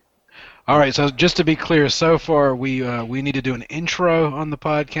 Yeah. All right, so just to be clear, so far we need to do an intro on the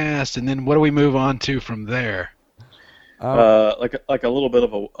podcast, and then what do we move on to from there? Like a little bit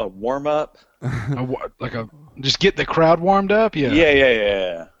of a warm up. Just get the crowd warmed up? Yeah.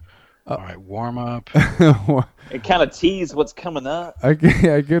 Yeah. All right, warm up. And kind of tease what's coming up. a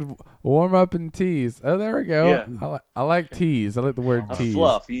good warm up and tease. Oh, there we go. Yeah. I like tease. I like the word A tease.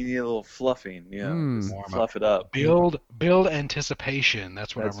 fluff. You need a little fluffing. Yeah. Just Warm fluff it up. Build anticipation.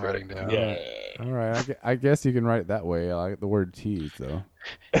 That's what That's I'm writing right. down. Yeah. All right. I guess you can write it that way. I like the word tease though.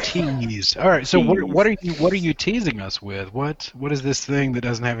 Tease. All right. So Tease. what are you teasing us with? What is this thing that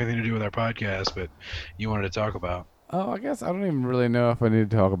doesn't have anything to do with our podcast, but you wanted to talk about? Oh, I guess I don't even really know if I need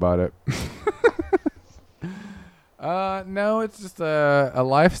to talk about it. No, it's just a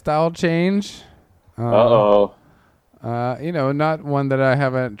lifestyle change. Uh-oh. Not one that I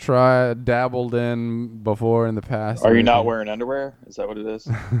haven't dabbled in before in the past. Are or you not anything. wearing underwear? Is that what it is?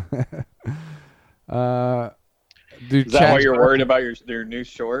 Do Is that why you're worried about your new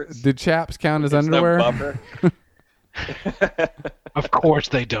shorts? Do chaps count as There's no underwear? buffer? Of course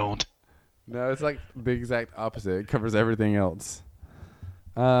they don't. No, it's like the exact opposite. It covers everything else.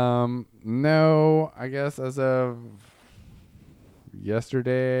 No, I guess as of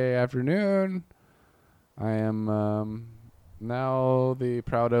yesterday afternoon, I am now the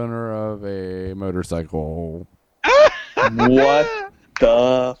proud owner of a motorcycle. What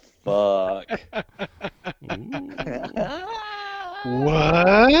the fuck?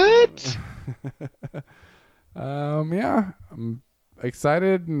 What? Yeah, I'm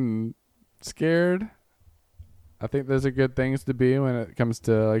excited and scared. I think those are good things to be when it comes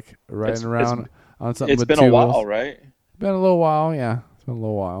to like riding around on something It's with been two a while, wheels. right? Been a little while, yeah. It's been a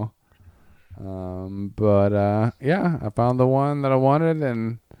little while. Yeah, I found the one that I wanted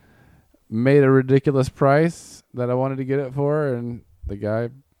and made a ridiculous price that I wanted to get it for, and the guy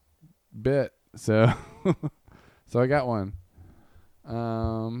bit. So, so I got one.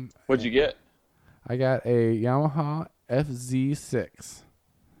 What'd you get? I got a Yamaha FZ6,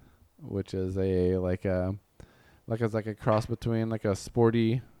 which is like a cross between like a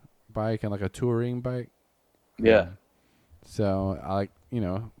sporty bike and like a touring bike. Yeah. So I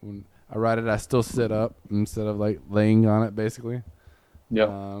when I ride it, I still sit up instead of like laying on it, basically.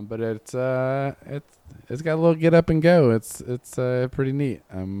 Yeah. But it's got a little get up and go. It's pretty neat.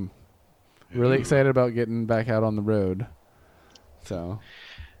 I'm really excited about getting back out on the road. So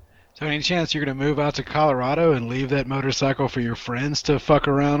any chance you're going to move out to Colorado and leave that motorcycle for your friends to fuck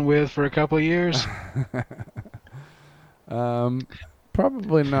around with for a couple of years?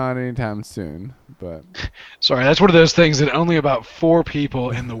 Probably not anytime soon, but Sorry, that's one of those things that only about 4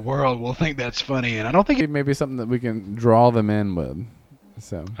 people in the world will think that's funny, and I don't think it... maybe something that we can draw them in with.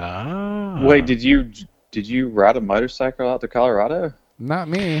 So Wait, did you ride a motorcycle out to Colorado? not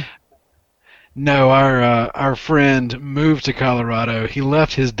me. No, our friend moved to Colorado. He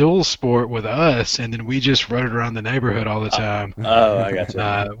left his dual sport with us, and then we just rode it around the neighborhood all the time. Oh, I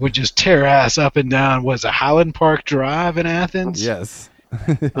got you. Would just tear ass up and down. Was it Highland Park Drive in Athens? Yes.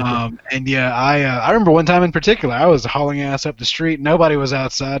 And yeah, I remember one time in particular, I was hauling ass up the street. Nobody was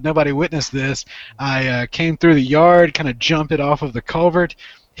outside. Nobody witnessed this. I came through the yard, kind of jumped it off of the culvert,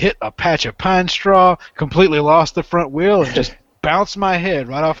 hit a patch of pine straw, completely lost the front wheel, and just bounced my head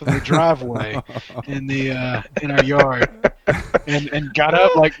right off of the driveway in our yard, and got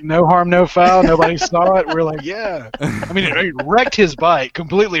up like no harm, no foul. Nobody saw it. We're like, yeah. I mean, it wrecked his bike,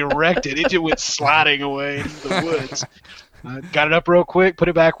 completely wrecked it. It just went sliding away into the woods. Got it up real quick, put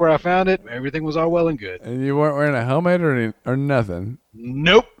it back where I found it. Everything was all well and good. And you weren't wearing a helmet or nothing.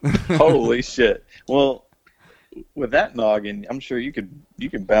 Nope. Holy shit. Well, with that noggin, I'm sure you can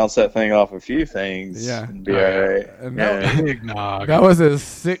bounce that thing off a few things and be all right. And Yeah. Big nog. that was his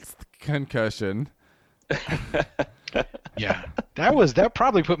 6th concussion. Yeah. That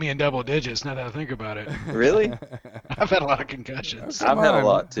probably put me in double digits now that I think about it. Really? I've had a lot of concussions. I've had a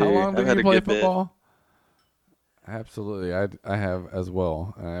lot, too. How long I've did had you a play good bit. football? Absolutely, I have as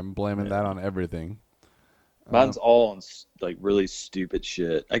well. I'm blaming that on everything. Mine's all on like really stupid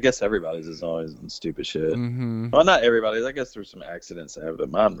shit. I guess everybody's is always on stupid shit. Mm-hmm. Well, not everybody's. I guess there's some accidents that have, but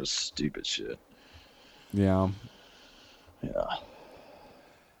mine was stupid shit. Yeah. Yeah.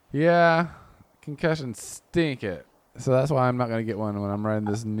 Yeah. Concussions stink it. So that's why I'm not gonna get one when I'm riding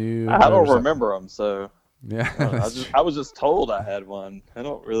this new. I don't motorcycle. remember them, so Yeah. I was just told I had one. I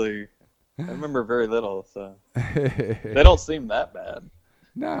don't really. I remember very little, so they don't seem that bad.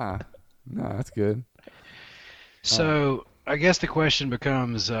 Nah, that's good. So I guess the question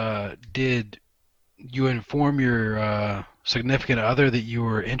becomes, did you inform your significant other that you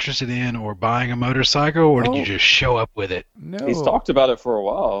were interested in or buying a motorcycle, or did you just show up with it? No, He's talked about it for a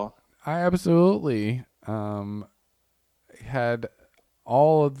while. I absolutely had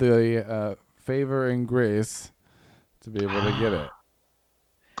all of the favor and grace to be able to get it.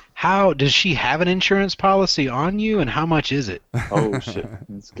 How does she have an insurance policy on you, and how much is it? Oh shit,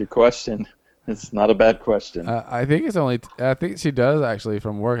 that's a good question. It's not a bad question. I think it's only. I think she does actually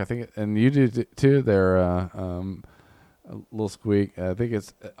from work. I think, and you do too. There, a little squeak. I think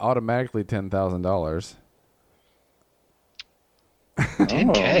it's automatically $10,000.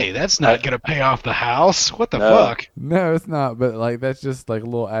 $10K. That's not gonna pay off the house. What the No. fuck? No, it's not. But like that's just like a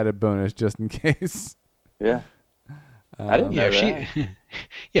little added bonus just in case. Yeah. I didn't Yeah, know that.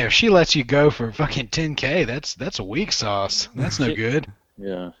 yeah, if she lets you go for fucking 10K, that's a weak sauce. That's no good.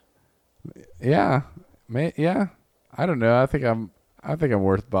 Yeah. Yeah, yeah. I don't know. I think I'm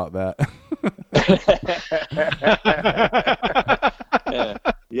worth about that.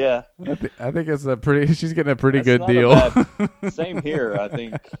 Yeah. I think it's a pretty. She's getting a pretty That's good not a deal. Same here. I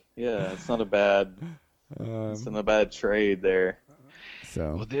think. Yeah, it's not a bad. It's not a bad trade there.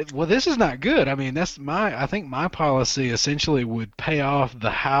 So Well, this is not good. I mean, I think my policy essentially would pay off the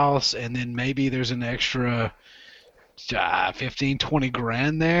house, and then maybe there's an extra 15, 20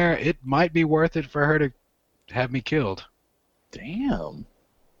 grand there. It might be worth it for her to have me killed. Damn,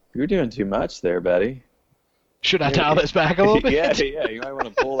 you're doing too much there, buddy. Should I dial this back a little bit? Yeah. You might want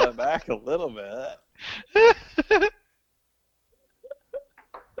to pull that back a little bit.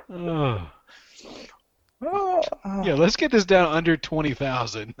 Oh. Oh. Yeah, let's get this down under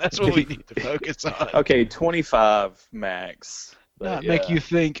 20,000. That's what we need to focus on. Okay, 25 max. But Not make you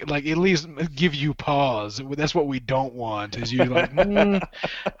think, like, at least give you pause. That's what we don't want, is you like,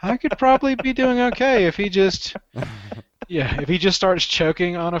 I could probably be doing okay if he just, if he just starts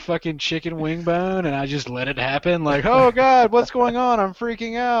choking on a fucking chicken wing bone and I just let it happen, like, oh God, what's going on? I'm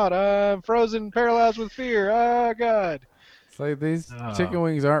freaking out. I'm frozen, paralyzed with fear. Oh God. it's like these chicken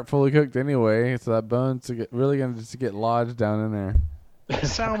wings aren't fully cooked anyway, so that bone's really gonna just get lodged down in there.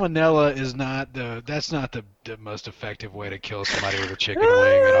 Salmonella is that's not the most effective way to kill somebody with a chicken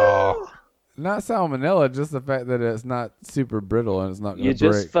wing at all. Not salmonella, just the fact that it's not super brittle and it's not gonna You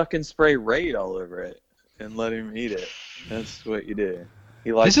just break. fucking spray Raid all over it and let him eat it. That's what you do.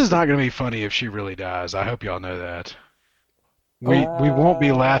 This is not going to be funny if she really dies. I hope y'all know that. We won't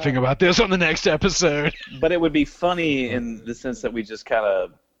be laughing about this on the next episode. But it would be funny in the sense that we just kind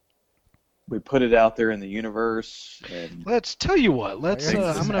of we put it out there in the universe. And Let's tell you what. Let's. Things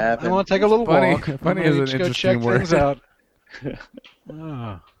I'm gonna. happen. I want to take a little Funny- walk. funny I'm gonna is an go check interesting word. things out.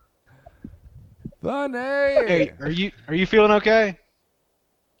 Oh. Funny. Hey, are you feeling okay?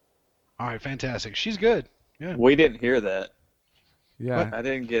 All right, fantastic. She's good. Yeah. we didn't hear that. Yeah. I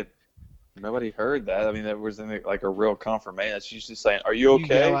didn't get. Nobody heard that. I mean, that wasn't like a real confirmation. She's just saying, "Are you You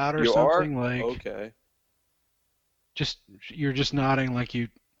okay? yell out or you something, are like- okay." You're just nodding like you.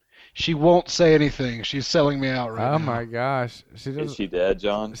 She won't say anything. She's selling me out right now. Oh my gosh. She Is does. she dead,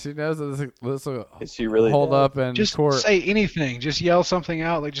 John? She knows that this will Is she really hold dead? up in Just court. say anything. Just yell something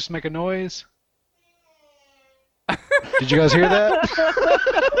out. Like, just make a noise. Did you guys hear that?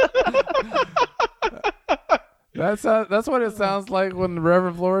 That's what it sounds like when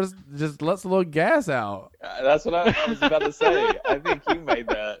Reverend Flores just lets a little gas out. That's what I was about to say. I think you made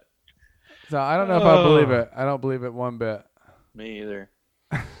that. So I don't know if I believe it. I don't believe it one bit. Me either.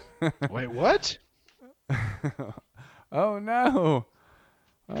 Wait, what? Oh no!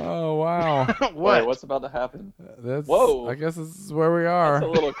 Oh wow! What? Wait, what's about to happen? That's, Whoa. I guess this is where we are.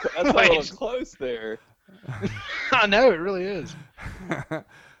 That's a little close there. I know, it really is.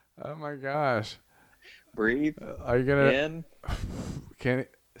 Oh my gosh! Breathe Are you gonna? in. Can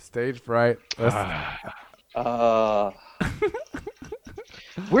stage fright? Let's,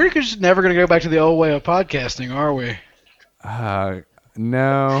 We're just never going to go back to the old way of podcasting, are we?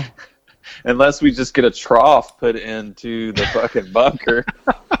 no. Unless we just get a trough put into the fucking bunker.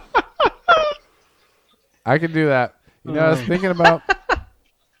 I could do that. You know, I was thinking about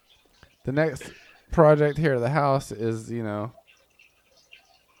the next project here at the house is,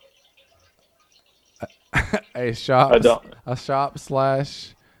 a shop, I don't. a shop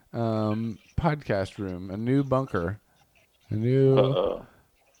slash podcast room, a new bunker, a new,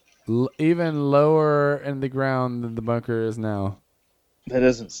 even lower in the ground than the bunker is now.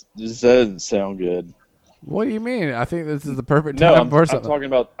 This doesn't sound good. What do you mean? I think this is the perfect No, time I'm for something. talking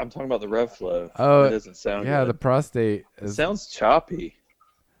about the rev flow. Oh, It doesn't sound yeah, the good. prostate It is. sounds choppy.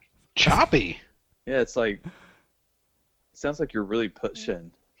 Choppy? Yeah, it's like sounds like you're really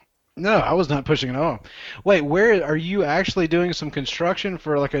pushing. No, I was not pushing at all. Wait, where are you actually doing some construction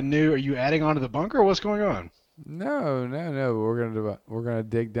for like a new? Are you adding on to the bunker? What's going on? No. We're gonna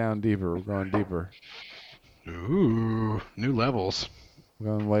dig down deeper. We're going deeper. Ooh, new levels. We're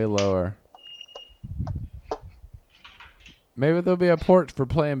going way lower. Maybe there'll be a port for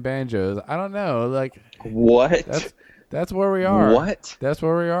playing banjos. I don't know. Like What? that's where we are. What? That's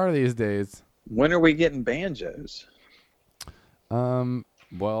where we are these days. When are we getting banjos?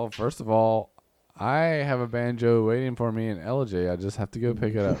 Well, first of all, I have a banjo waiting for me in LJ. I just have to go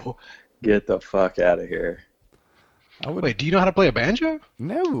pick it up. Get the fuck out of here. I would Wait, do you know how to play a banjo?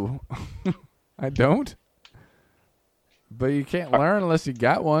 No. I don't. But you can't learn unless you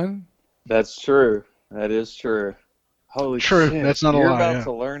got one. That's true. That is true. Holy True, shit. that's not a You're lie, about yeah.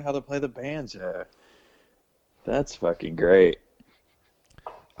 to learn how to play the banjo. That's fucking great.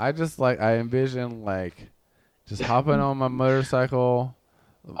 I envision like just hopping on my motorcycle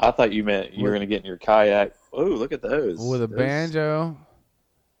I thought you meant you were gonna get in your kayak. Oh, look at those. with a banjo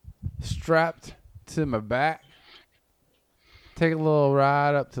strapped to my back. Take a little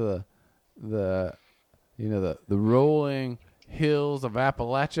ride up to the rolling hills of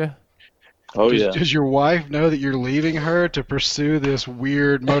Appalachia. Oh yeah. Does your wife know that you're leaving her to pursue this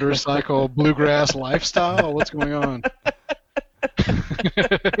weird motorcycle bluegrass lifestyle? What's going on?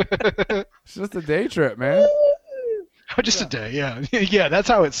 It's just a day trip, man. Oh, just a day, yeah. Yeah, that's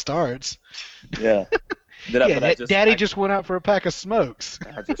how it starts. Yeah. Daddy just went out for a pack of smokes.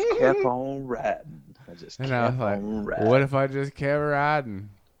 I just kept on riding. And I was like, what if I just kept riding?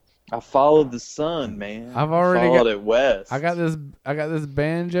 I followed the sun, man. I've already followed it west. I got this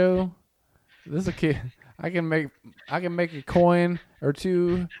banjo. This is a kid. I can make a coin or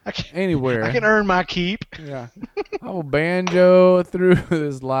two anywhere. I can earn my keep. Yeah. I will banjo through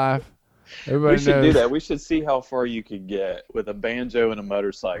this life. Everybody We should knows. do that. We should see how far you can get with a banjo and a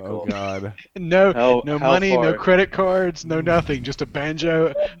motorcycle. Oh God. No How money, no far? credit cards, no nothing. Just a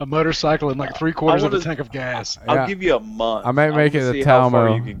banjo, a motorcycle, and like 3/4 of a tank of gas. I'll Yeah. give you a month. I might make it to a see how far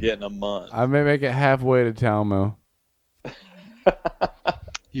Talmo. you can get in a month. I may make it halfway to Talmo.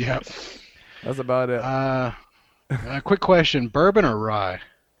 Yep. That's about it. Quick question: bourbon or rye?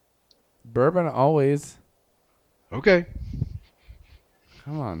 Bourbon always. Okay.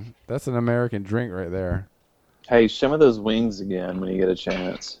 Come on. That's an American drink right there. Hey, show me those wings again when you get a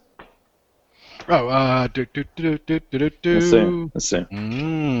chance. Oh, Let's see. Let's see.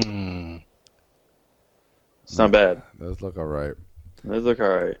 It's not bad. Those look all right. Those look all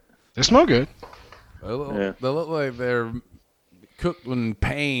right. They smell good. They look, Yeah. they look like they're cooked in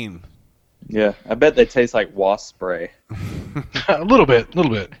pain. Yeah, I bet they taste like wasp spray. A little bit.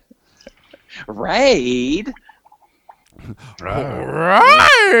 Raid.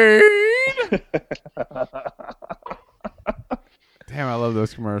 Right. Damn, I love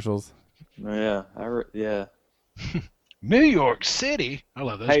those commercials. Yeah, yeah. New York City. I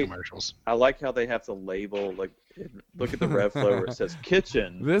love those Hey. commercials. I like how they have to label look at the rev flow where it says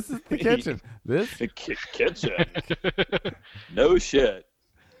kitchen. This is the kitchen. This The kitchen. No shit.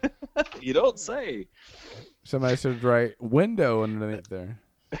 You don't say. somebody should write window underneath there.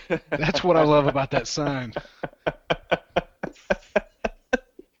 That's what I love about that sign.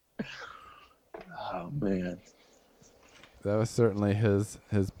 Oh man. That was certainly his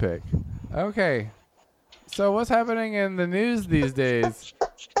pick. Okay. So what's happening in the news these days?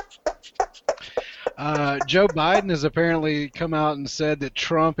 Joe Biden has apparently come out and said that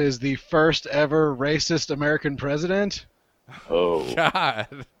Trump is the first ever racist American president. Oh God.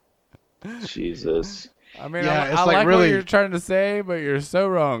 Jesus. I mean, Yeah, I it's like like what really- you're trying to say, but you're so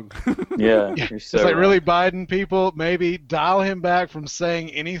wrong. Yeah. Yeah, You're it's so like, right. really, Biden people, maybe dial him back from saying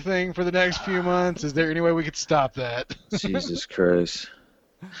anything for the next few months. Is there any way we could stop that? Jesus Christ.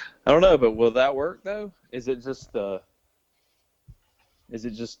 I don't know, but will that work though? Is it just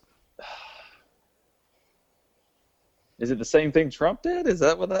Is it the same thing Trump did? Is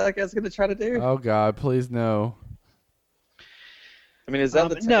that what that guy's going to try to do? Oh God, please no. I mean, is that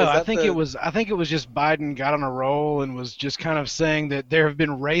the No, is I that think the- it was. I think it was just Biden got on a roll and was just kind of saying that there have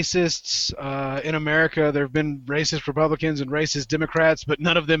been racists in America. There have been racist Republicans and racist Democrats, but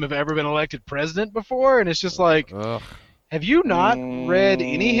none of them have ever been elected president before. And it's just like, Ugh. have you not read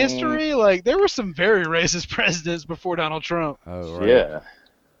any history? Like, there were some very racist presidents before Donald Trump. Oh right.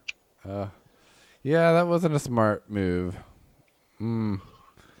 Yeah. Yeah, that wasn't a smart move.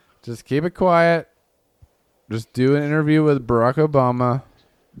 Just keep it quiet. Just do an interview with Barack Obama.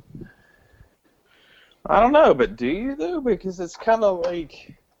 I don't know, but do you though? Because it's kind of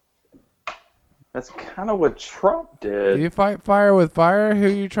like that's kind of what Trump did. You fight fire with fire. Who are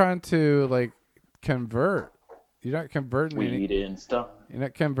you trying to like convert? You're not converting any. Weed and stuff. You're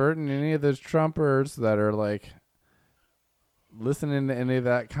not converting any of those Trumpers that are like listening to any of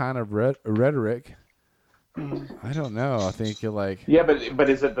that kind of rhetoric. I don't know. I think you're like. Yeah, but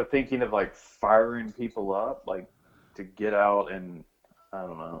is it the thinking of like firing people up, like to get out and I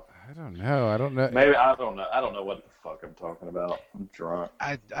don't know. I don't know. I don't know. Maybe I don't know. I don't know what the fuck I'm talking about. I'm drunk.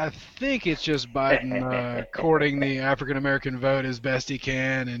 I think it's just Biden courting the African American vote as best he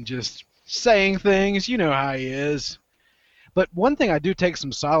can and just saying things. You know how he is. But one thing I do take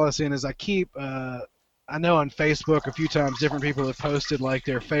some solace in is I keep. I know on Facebook a few times different people have posted like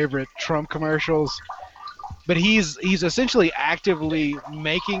their favorite Trump commercials. But he's essentially actively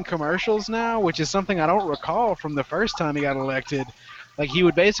making commercials now, which is something I don't recall from the first time he got elected. Like, he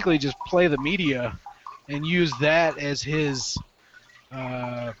would basically just play the media and use that as his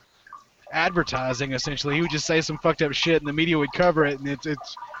advertising essentially. He would just say some fucked up shit, and the media would cover it, and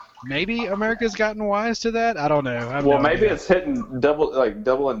it's maybe America's gotten wise to that. I don't know. Well, maybe it's hitting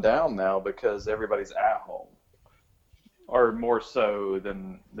doubling down now because everybody's at home, or more so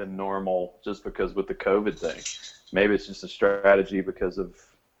than normal, just because with the COVID thing. Maybe it's just a strategy because of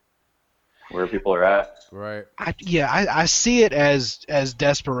where people are at. Right. I see it as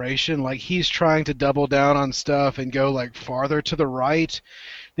desperation. Like, he's trying to double down on stuff and go like farther to the right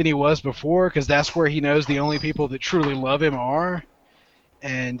than he was before, because that's where he knows the only people that truly love him are.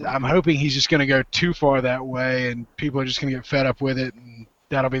 And I'm hoping he's just going to go too far that way, and people are just going to get fed up with it, and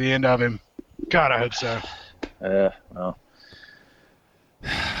that'll be the end of him. God, I hope so. Well.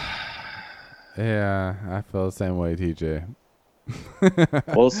 Yeah, I feel the same way, TJ.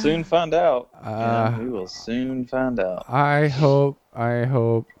 We'll soon find out. We will soon find out. I hope.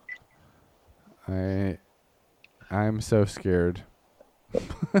 I'm so scared.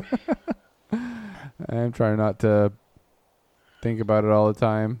 I'm trying not to think about it all the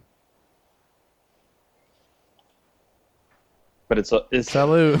time. But it's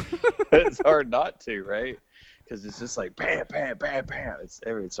Salute. it's hard not to, right? Because it's just like bam, bam, bam, bam. It's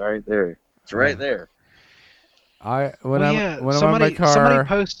right there. It's right there. When I'm in my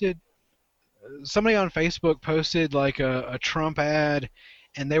car. Somebody on Facebook posted like a Trump ad,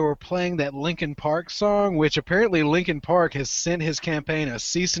 and they were playing that Linkin Park song, which apparently Linkin Park has sent his campaign a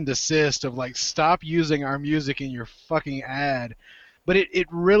cease and desist of like, stop using our music in your fucking ad. But it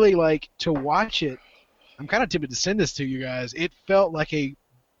really, like, to watch it, I'm kind of tempted to send this to you guys. It felt like a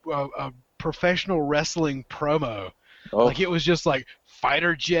professional wrestling promo. Oh. Like, it was just like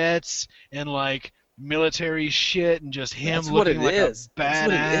fighter jets and like military shit, and just him looking like a badass. That's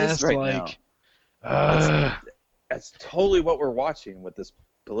what it is right like now. That's totally what we're watching with this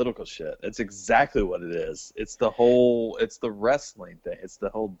political shit. It's exactly what it is. It's the wrestling thing. It's the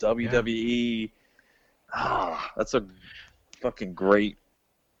whole WWE. That's a fucking great.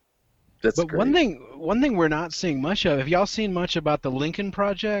 But great. One thing we're not seeing much of. Have y'all seen much about the Lincoln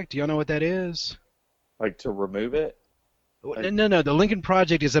Project? Do y'all know what that is? Like, to remove it? No. The Lincoln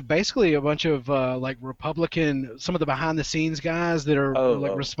Project is basically a bunch of like Republican, some of the behind-the-scenes guys that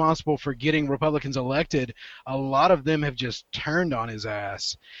are responsible for getting Republicans elected. A lot of them have just turned on his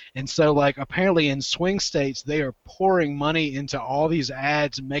ass, and so like apparently in swing states they are pouring money into all these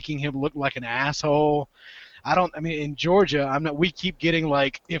ads, making him look like an asshole. In Georgia, we keep getting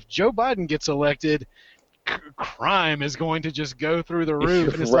like, if Joe Biden gets elected, crime is going to just go through the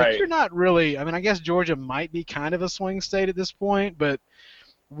roof. And it's right. Like, you're not really, I guess Georgia might be kind of a swing state at this point, but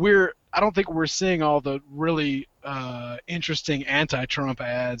I don't think we're seeing all the really interesting anti-Trump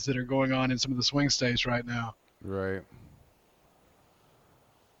ads that are going on in some of the swing states right now. Right.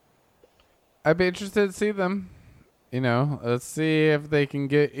 I'd be interested to see them. Let's see if they can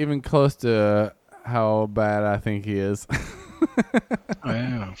get even close to how bad I think he is.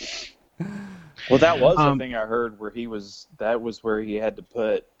 Yeah. Well, that was the thing I heard where that was where he had to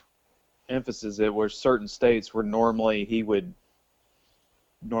put emphasis at, where certain states where normally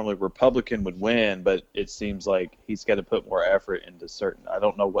Republican would win, but it seems like he's got to put more effort into certain. I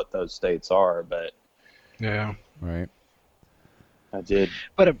don't know what those states are, but yeah, right. I did.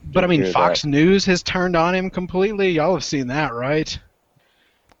 But Fox News has turned on him completely. Y'all have seen that, right?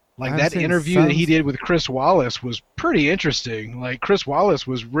 Like, that interview that he did with Chris Wallace was pretty interesting. Like, Chris Wallace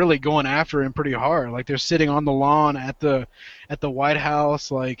was really going after him pretty hard. Like, they're sitting on the lawn at the White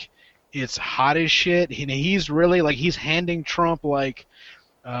House. Like, it's hot as shit. And he's really, like, he's handing Trump, like,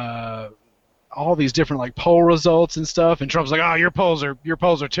 all these different, like, poll results and stuff. And Trump's like, oh, your polls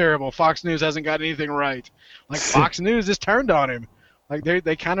are terrible. Fox News hasn't got anything right. Like, Fox News has turned on him. Like,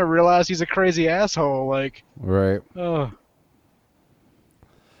 they kind of realize he's a crazy asshole. Like, right. Oh.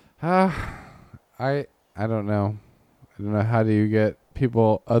 I don't know. I don't know, how do you get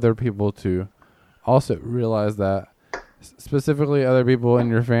other people to also realize that, specifically other people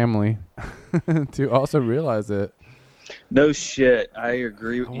in your family, to also realize it. No shit, I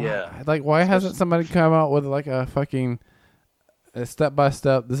agree. Yeah. Like, why hasn't somebody come out with like a fucking step by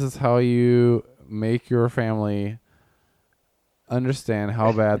step? This is how you make your family understand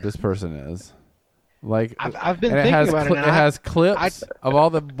how bad this person is. Like, I've been thinking about it. It has clips of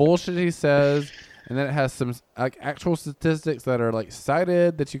all the bullshit he says, and then it has some like actual statistics that are like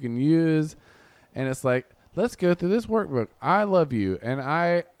cited that you can use, and it's like, let's go through this workbook. I love you, and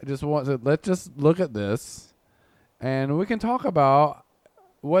I just want to let's just look at this, and we can talk about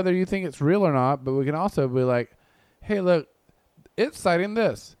whether you think it's real or not. But we can also be like, hey, look, it's citing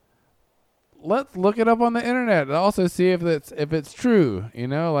this. Let's look it up on the internet and also see if it's true,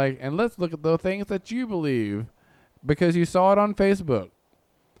 and let's look at the things that you believe because you saw it on Facebook.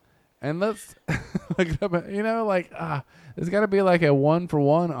 And let's like there's got to be like a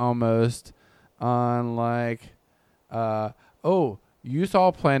 1-for-1 almost on like oh, you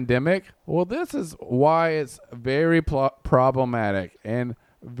saw Plandemic? Well, this is why it's very problematic and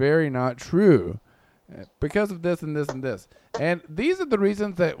very not true because of this and this and this. And these are the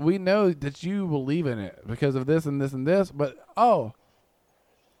reasons that we know that you believe in it because of this and this and this. But,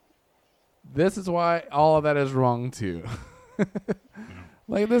 this is why all of that is wrong too.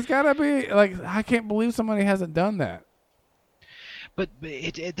 Like, there's got to be, like, I can't believe somebody hasn't done that. But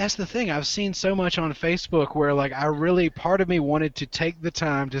that's the thing. I've seen so much on Facebook where, like, part of me wanted to take the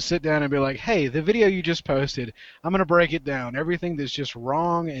time to sit down and be like, hey, the video you just posted, I'm going to break it down. Everything that's just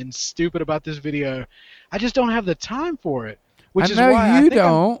wrong and stupid about this video, I just don't have the time for it. Which I is know why you I think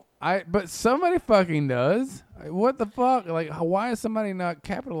don't. But somebody fucking does. What the fuck? Like, why is somebody not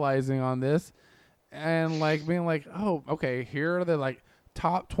capitalizing on this and, like, being like, oh, okay, here are the, like,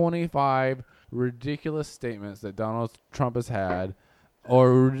 top 25 ridiculous statements that Donald Trump has had,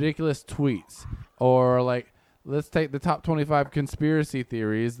 or ridiculous tweets, or like let's take the top 25 conspiracy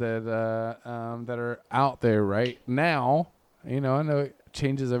theories that that are out there right now. I know it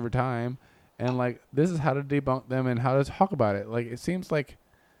changes over time, and like this is how to debunk them and how to talk about it. Like it seems like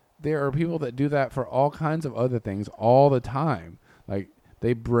there are people that do that for all kinds of other things all the time. Like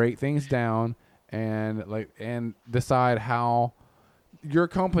they break things down and decide how your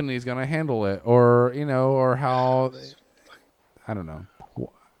company is going to handle it, or or how I don't know.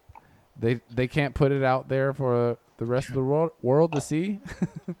 They can't put it out there for the rest of the world to see.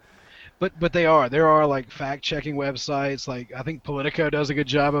 But there are like fact checking websites. Like I think Politico does a good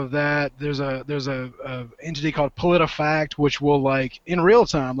job of that. There's a entity called PolitiFact which will, like, in real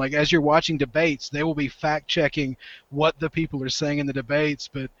time, like as you're watching debates, they will be fact checking what the people are saying in the debates.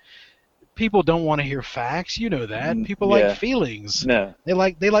 But people don't want to hear facts. You know that. People like feelings. No. They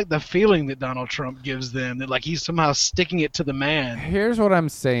like the feeling that Donald Trump gives them, that like he's somehow sticking it to the man. Here's what I'm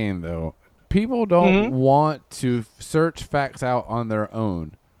saying though. People don't want to search facts out on their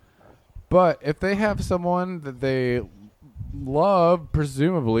own. But if they have someone that they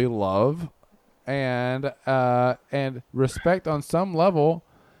presumably love, and respect on some level,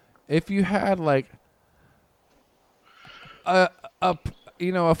 if you had like a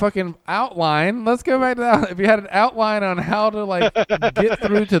fucking outline. Let's go back to that. If you had an outline on how to like get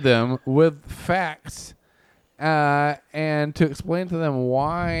through to them with facts, and to explain to them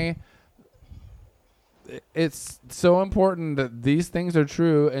why it's so important that these things are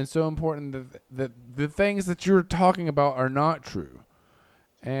true, and so important that the things that you're talking about are not true,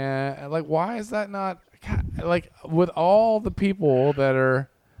 and like why is that not like with all the people that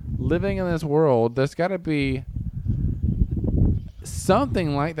are living in this world? There's got to be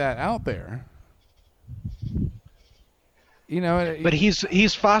something like that out there, But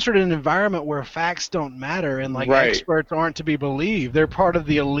he's fostered an environment where facts don't matter and like experts aren't to be believed. They're part of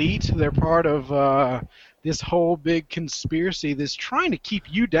the elite. They're part of this whole big conspiracy that's trying to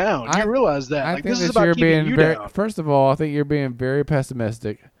keep you down. You realize that? I like think this is that about you're keeping you very, down. First of all, I think you're being very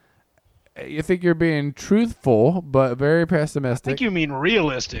pessimistic. You think you're being truthful, but very I pessimistic. think you mean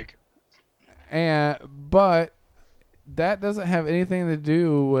realistic. But that doesn't have anything to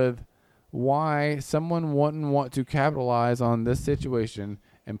do with why someone wouldn't want to capitalize on this situation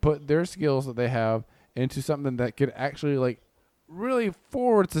and put their skills that they have into something that could actually like really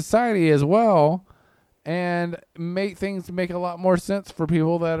forward society as well, and make things make a lot more sense for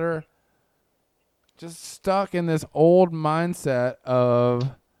people that are just stuck in this old mindset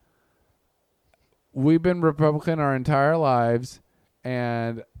of we've been Republican our entire lives,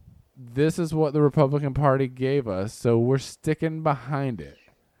 and this is what the Republican Party gave us, so we're sticking behind it,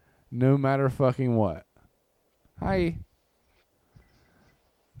 no matter fucking what. Hi.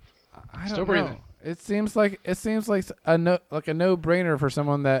 I don't Still know. breathing. It seems like a no-brainer for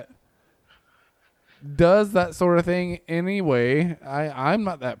someone that does that sort of thing anyway. I'm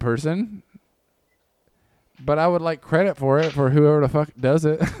not that person, but I would like credit for it for whoever the fuck does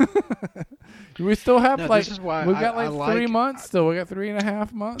it. We still have this is why we've got I 3 months still. We got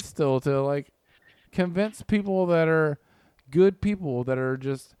 3.5 months still to like convince people that are good people that are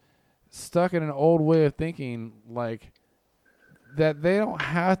just stuck in an old way of thinking, like that they don't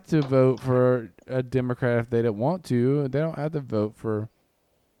have to vote for a Democrat if they don't want to. They don't have to vote for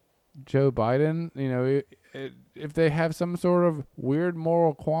Joe Biden. If they have some sort of weird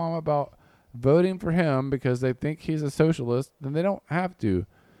moral qualm about voting for him because they think he's a socialist, then they don't have to.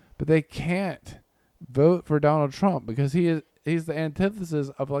 But they can't vote for Donald Trump because he's the antithesis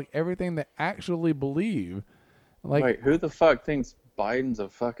of like everything they actually believe. Like, wait, who the fuck thinks Biden's a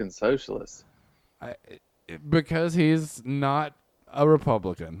fucking socialist? Because he's not a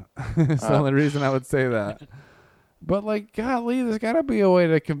Republican. It's the only reason I would say that. But like, golly, there's got to be a way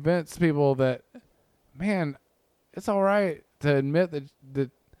to convince people that, man, it's all right to admit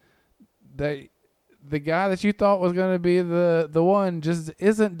that the guy that you thought was going to be the one just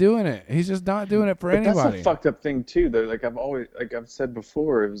isn't doing it. He's just not doing it for anybody. That's a fucked up thing too, though. Like I've said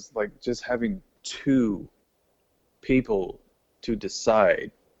before, it was like just having two people to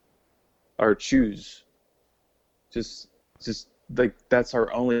decide or choose. Just like that's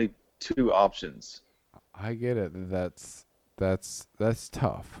our only two options. I get it. That's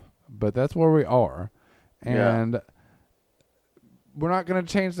tough, but that's where we are, and we're not going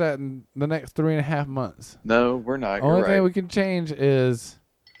to change that in the next 3.5 months. No, we're not. Only thing we can change is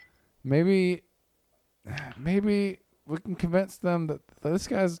maybe we can convince them that this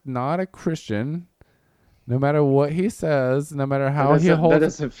guy's not a Christian. No matter what he says, no matter how he holds, that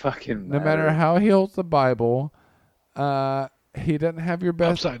doesn't fucking matter. No matter how he holds the Bible, he doesn't have your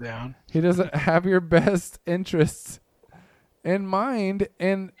best upside down. He doesn't have your best interests in mind,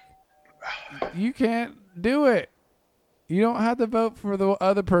 and you can't do it. You don't have to vote for the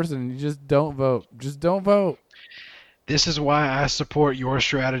other person. You just don't vote. Just don't vote. This is why I support your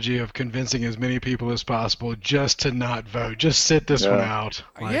strategy of convincing as many people as possible just to not vote. Just sit this one out.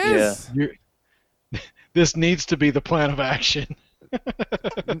 Like, yes. This needs to be the plan of action.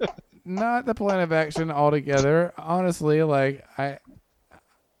 Not the plan of action altogether. Honestly, like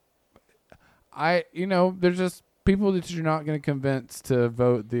I there's just people that you're not going to convince to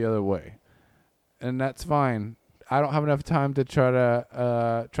vote the other way, and that's fine. I don't have enough time to try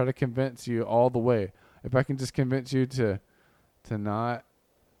to convince you all the way. If I can just convince you to not,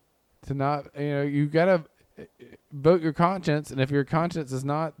 you gotta vote your conscience, and if your conscience is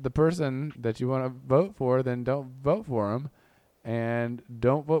not the person that you want to vote for, then don't vote for him, and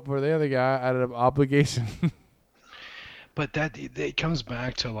don't vote for the other guy out of obligation. But it comes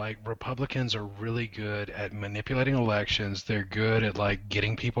back to like Republicans are really good at manipulating elections. They're good at like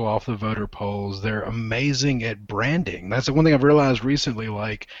getting people off the voter polls. They're amazing at branding. That's the one thing I've realized recently.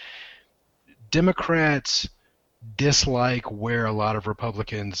 Like Democrats dislike where a lot of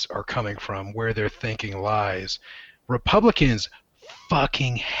Republicans are coming from, where their thinking lies. Republicans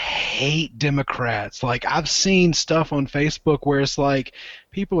fucking hate Democrats. Like I've seen stuff on Facebook where it's like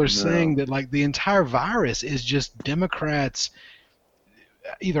people are saying that like the entire virus is just Democrats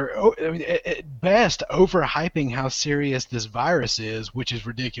either at best overhyping how serious this virus is, which is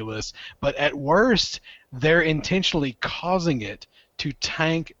ridiculous, but at worst they're intentionally causing it to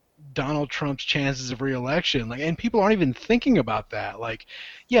tank Donald Trump's chances of re-election. Like, and people aren't even thinking about that. Like,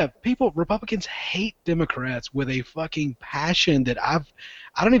 yeah, Republicans hate Democrats with a fucking passion that I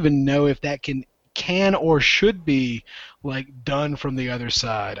don't even know if that can or should be like done from the other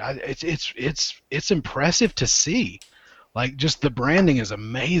side. It's impressive to see. Like, just the branding is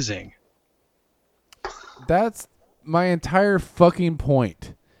amazing. That's my entire fucking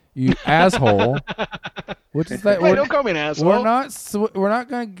point. You asshole. Which is that? Wait, don't call me an asshole. We're not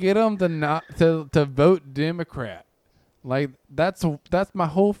gonna get them to vote Democrat. Like that's my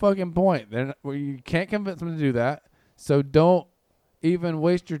whole fucking point. You can't convince them to do that. So don't even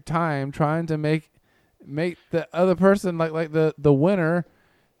waste your time trying to make the other person like the winner.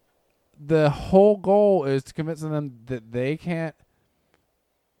 The whole goal is to convince them that they can't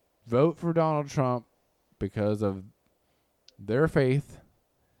vote for Donald Trump because of their faith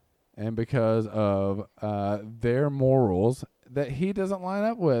and because of their morals that he doesn't line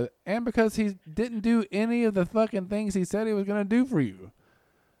up with, and because he didn't do any of the fucking things he said he was going to do for you.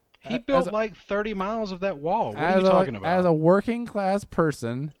 He built like 30 miles of that wall. What are you talking about? As a working class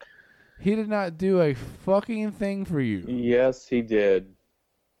person, he did not do a fucking thing for you. Yes, he did.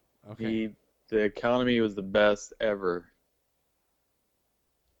 Okay. The economy was the best ever.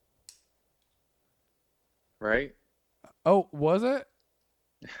 Right? Oh, was it?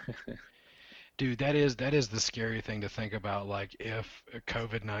 Dude, that is the scary thing to think about. Like, if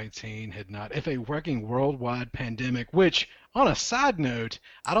COVID-19 had not, if a working worldwide pandemic, which, on a side note,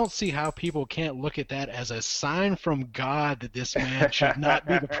 I don't see how people can't look at that as a sign from God that this man should not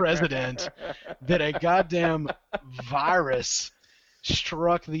be the president, that a goddamn virus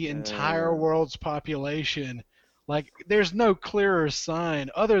struck the entire world's population. Like, there's no clearer sign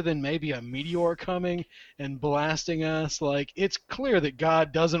other than maybe a meteor coming and blasting us. Like, it's clear that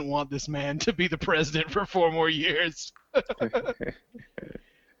God doesn't want this man to be the president for 4 more years.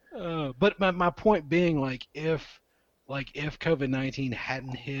 But my point being, like, if COVID-19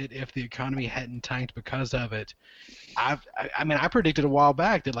 hadn't hit, if the economy hadn't tanked because of it, I predicted a while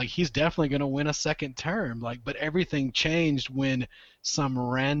back that, like, he's definitely going to win a second term. Like, but everything changed when some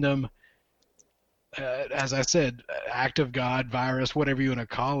random as I said, act of God, virus, whatever you want to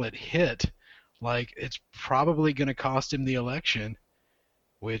call it, hit, like it's probably going to cost him the election,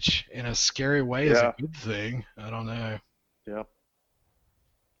 which in a scary way is Yeah. a good thing. I don't know. Yep.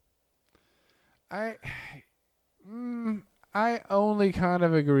 I only kind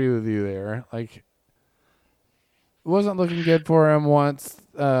of agree with you there. Like, it wasn't looking good for him once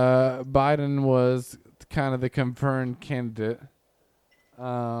Biden was kind of the confirmed candidate.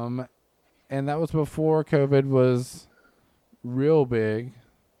 And that was before COVID was real big,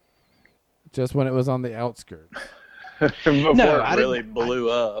 just when it was on the outskirts. Before No, it really blew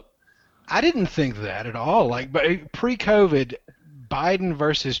up. I didn't think that at all. Like, but pre-COVID, Biden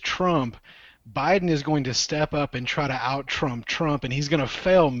versus Trump, Biden is going to step up and try to out-Trump Trump, and he's going to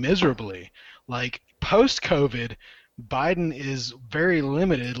fail miserably. Like, post-COVID, Biden is very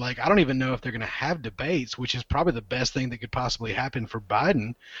limited. Like, I don't even know if they're going to have debates, which is probably the best thing that could possibly happen for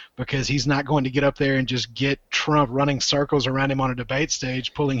Biden, because he's not going to get up there and just get Trump running circles around him on a debate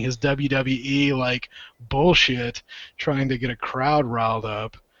stage, pulling his WWE like bullshit, trying to get a crowd riled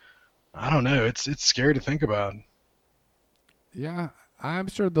up. I don't know. It's scary to think about. Yeah, I'm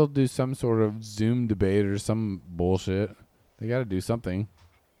sure they'll do some sort of Zoom debate or some bullshit. They got to do something.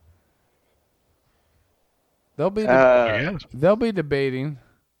 They'll be Yeah. they'll be debating.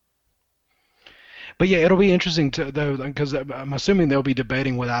 But yeah, it'll be interesting to though, because I'm assuming they'll be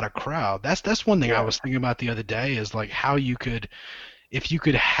debating without a crowd. That's one thing I was thinking about the other day is like how you could, if you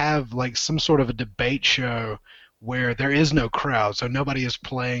could have like some sort of a debate show where there is no crowd, so nobody is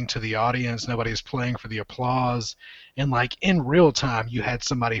playing to the audience, nobody is playing for the applause, and like in real time you had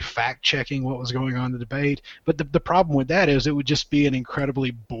somebody fact checking what was going on in the debate. But the problem with that is it would just be an incredibly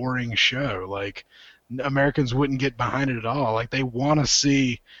boring show. Like Americans wouldn't get behind it at all. Like they want to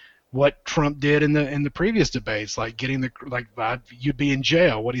see what Trump did in the previous debates, like getting the you'd be in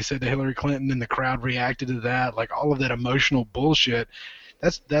jail, what he said to Hillary Clinton, and the crowd reacted to that, like all of that emotional bullshit. I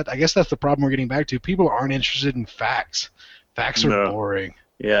guess that's the problem we're getting back to. People aren't interested in facts. Facts are boring.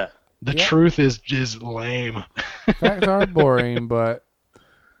 Yeah. The truth is lame. Facts are boring, but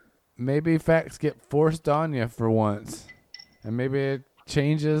maybe facts get forced on you for once, and maybe it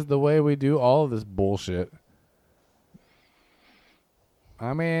changes the way we do all of this bullshit.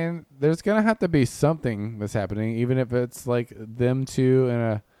 I mean, there's gonna have to be something that's happening, even if it's like them two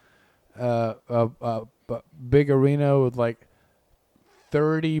in a big arena with like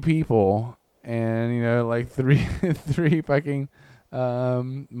 30 people, and you know, like three fucking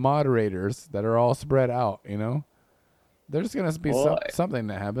moderators that are all spread out. You know, there's gonna be something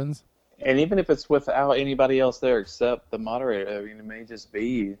that happens. And even if it's without anybody else there except the moderator, I mean, it may just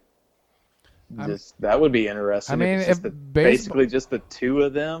be. That would be interesting. I mean, if it's basically just the two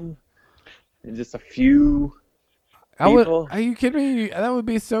of them, and just a few people. Are you kidding me? That would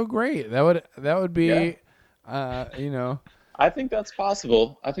be so great. That would be, you know. I think that's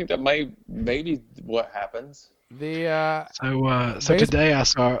possible. I think that maybe what happens. So today I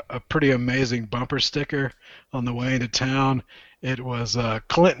saw a pretty amazing bumper sticker on the way into town. It was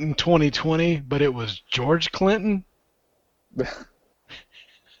Clinton 2020, but it was George Clinton.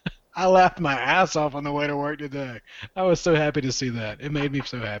 I laughed my ass off on the way to work today. I was so happy to see that. It made me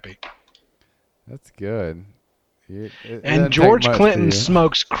so happy. That's good. And George Clinton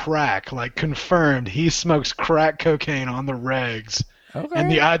smokes crack, like confirmed. He smokes crack cocaine on the regs. Okay.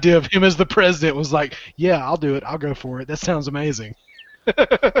 And the idea of him as the president was like, yeah, I'll do it. I'll go for it. That sounds amazing.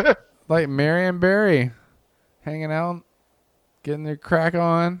 Like Marion Barry hanging out, getting their crack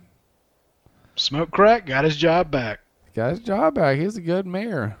on. Smoked crack, got his job back. Got his job back. He's a good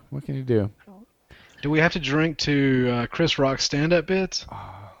mayor. What can you do? Do we have to drink to Chris Rock's stand-up bits?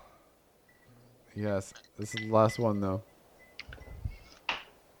 Yes. This is the last one, though.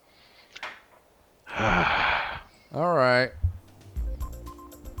 All right.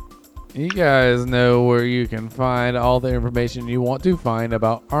 You guys know where you can find all the information you want to find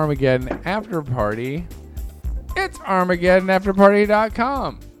about Armageddon After Party. It's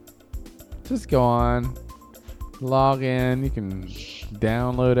ArmageddonAfterParty.com. Just go on. Log in. You can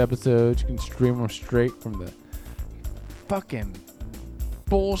download episodes. You can stream them straight from the fucking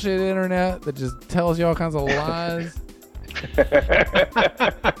bullshit internet that just tells you all kinds of lies.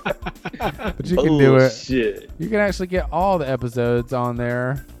 But you can do it. You can actually get all the episodes on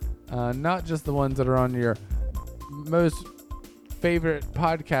there, not just the ones that are on your most favorite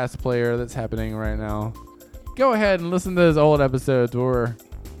podcast player that's happening right now. Go ahead and listen to those old episodes where we're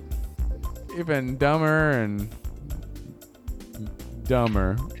even dumber and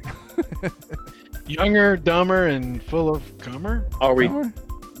dumber. Younger, dumber, and full of cummer? Are we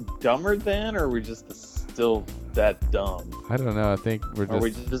dumber then, or are we just still that dumb? I don't know. I think Are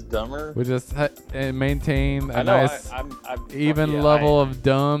we just dumber? we just maintain a I know. nice I'm even yeah, level of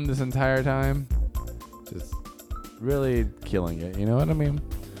dumb this entire time. Just really killing it. You know what I mean?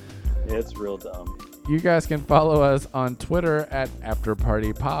 Yeah, it's real dumb. You guys can follow us on Twitter at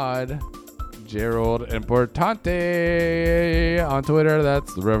AfterPartyPod. Gerald Importante on Twitter.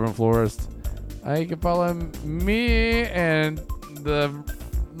 That's the Reverend Florist. You can follow me and the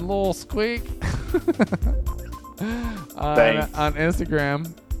Lil Squeak on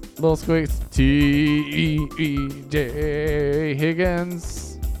Instagram. Lil Squeaks TEEJ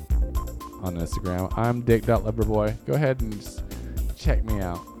Higgins on Instagram. I'm Dick.Loverboy. Go ahead and just check me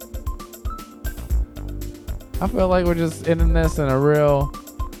out. I feel like we're just ending this in a real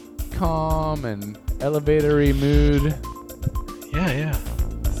calm and elevatory mood. Yeah.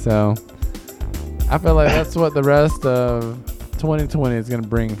 So I feel like that's what the rest of 2020 is going to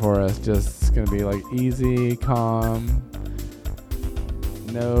bring for us. Just going to be like easy, calm,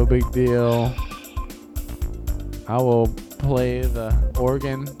 no big deal. I will play the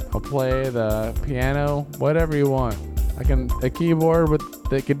organ. I'll play the piano, whatever you want. A keyboard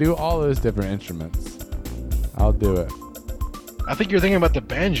that can do all those different instruments. I'll do it. I think you're thinking about the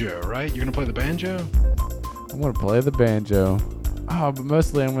banjo, right? You're gonna play the banjo? I'm going to play the banjo. Oh, but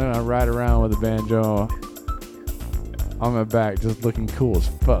mostly I'm going to ride around with the banjo on my back, just looking cool as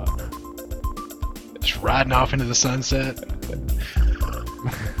fuck. Just riding off into the sunset.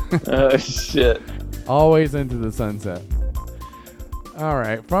 Oh, shit. Always into the sunset. All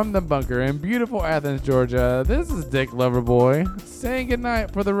right, from the bunker in beautiful Athens, Georgia, this is Dick Loverboy saying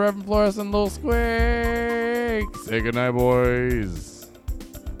goodnight for the Reverend Flores and Lil Squeak. Say goodnight, boys.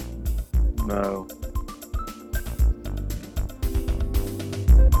 No.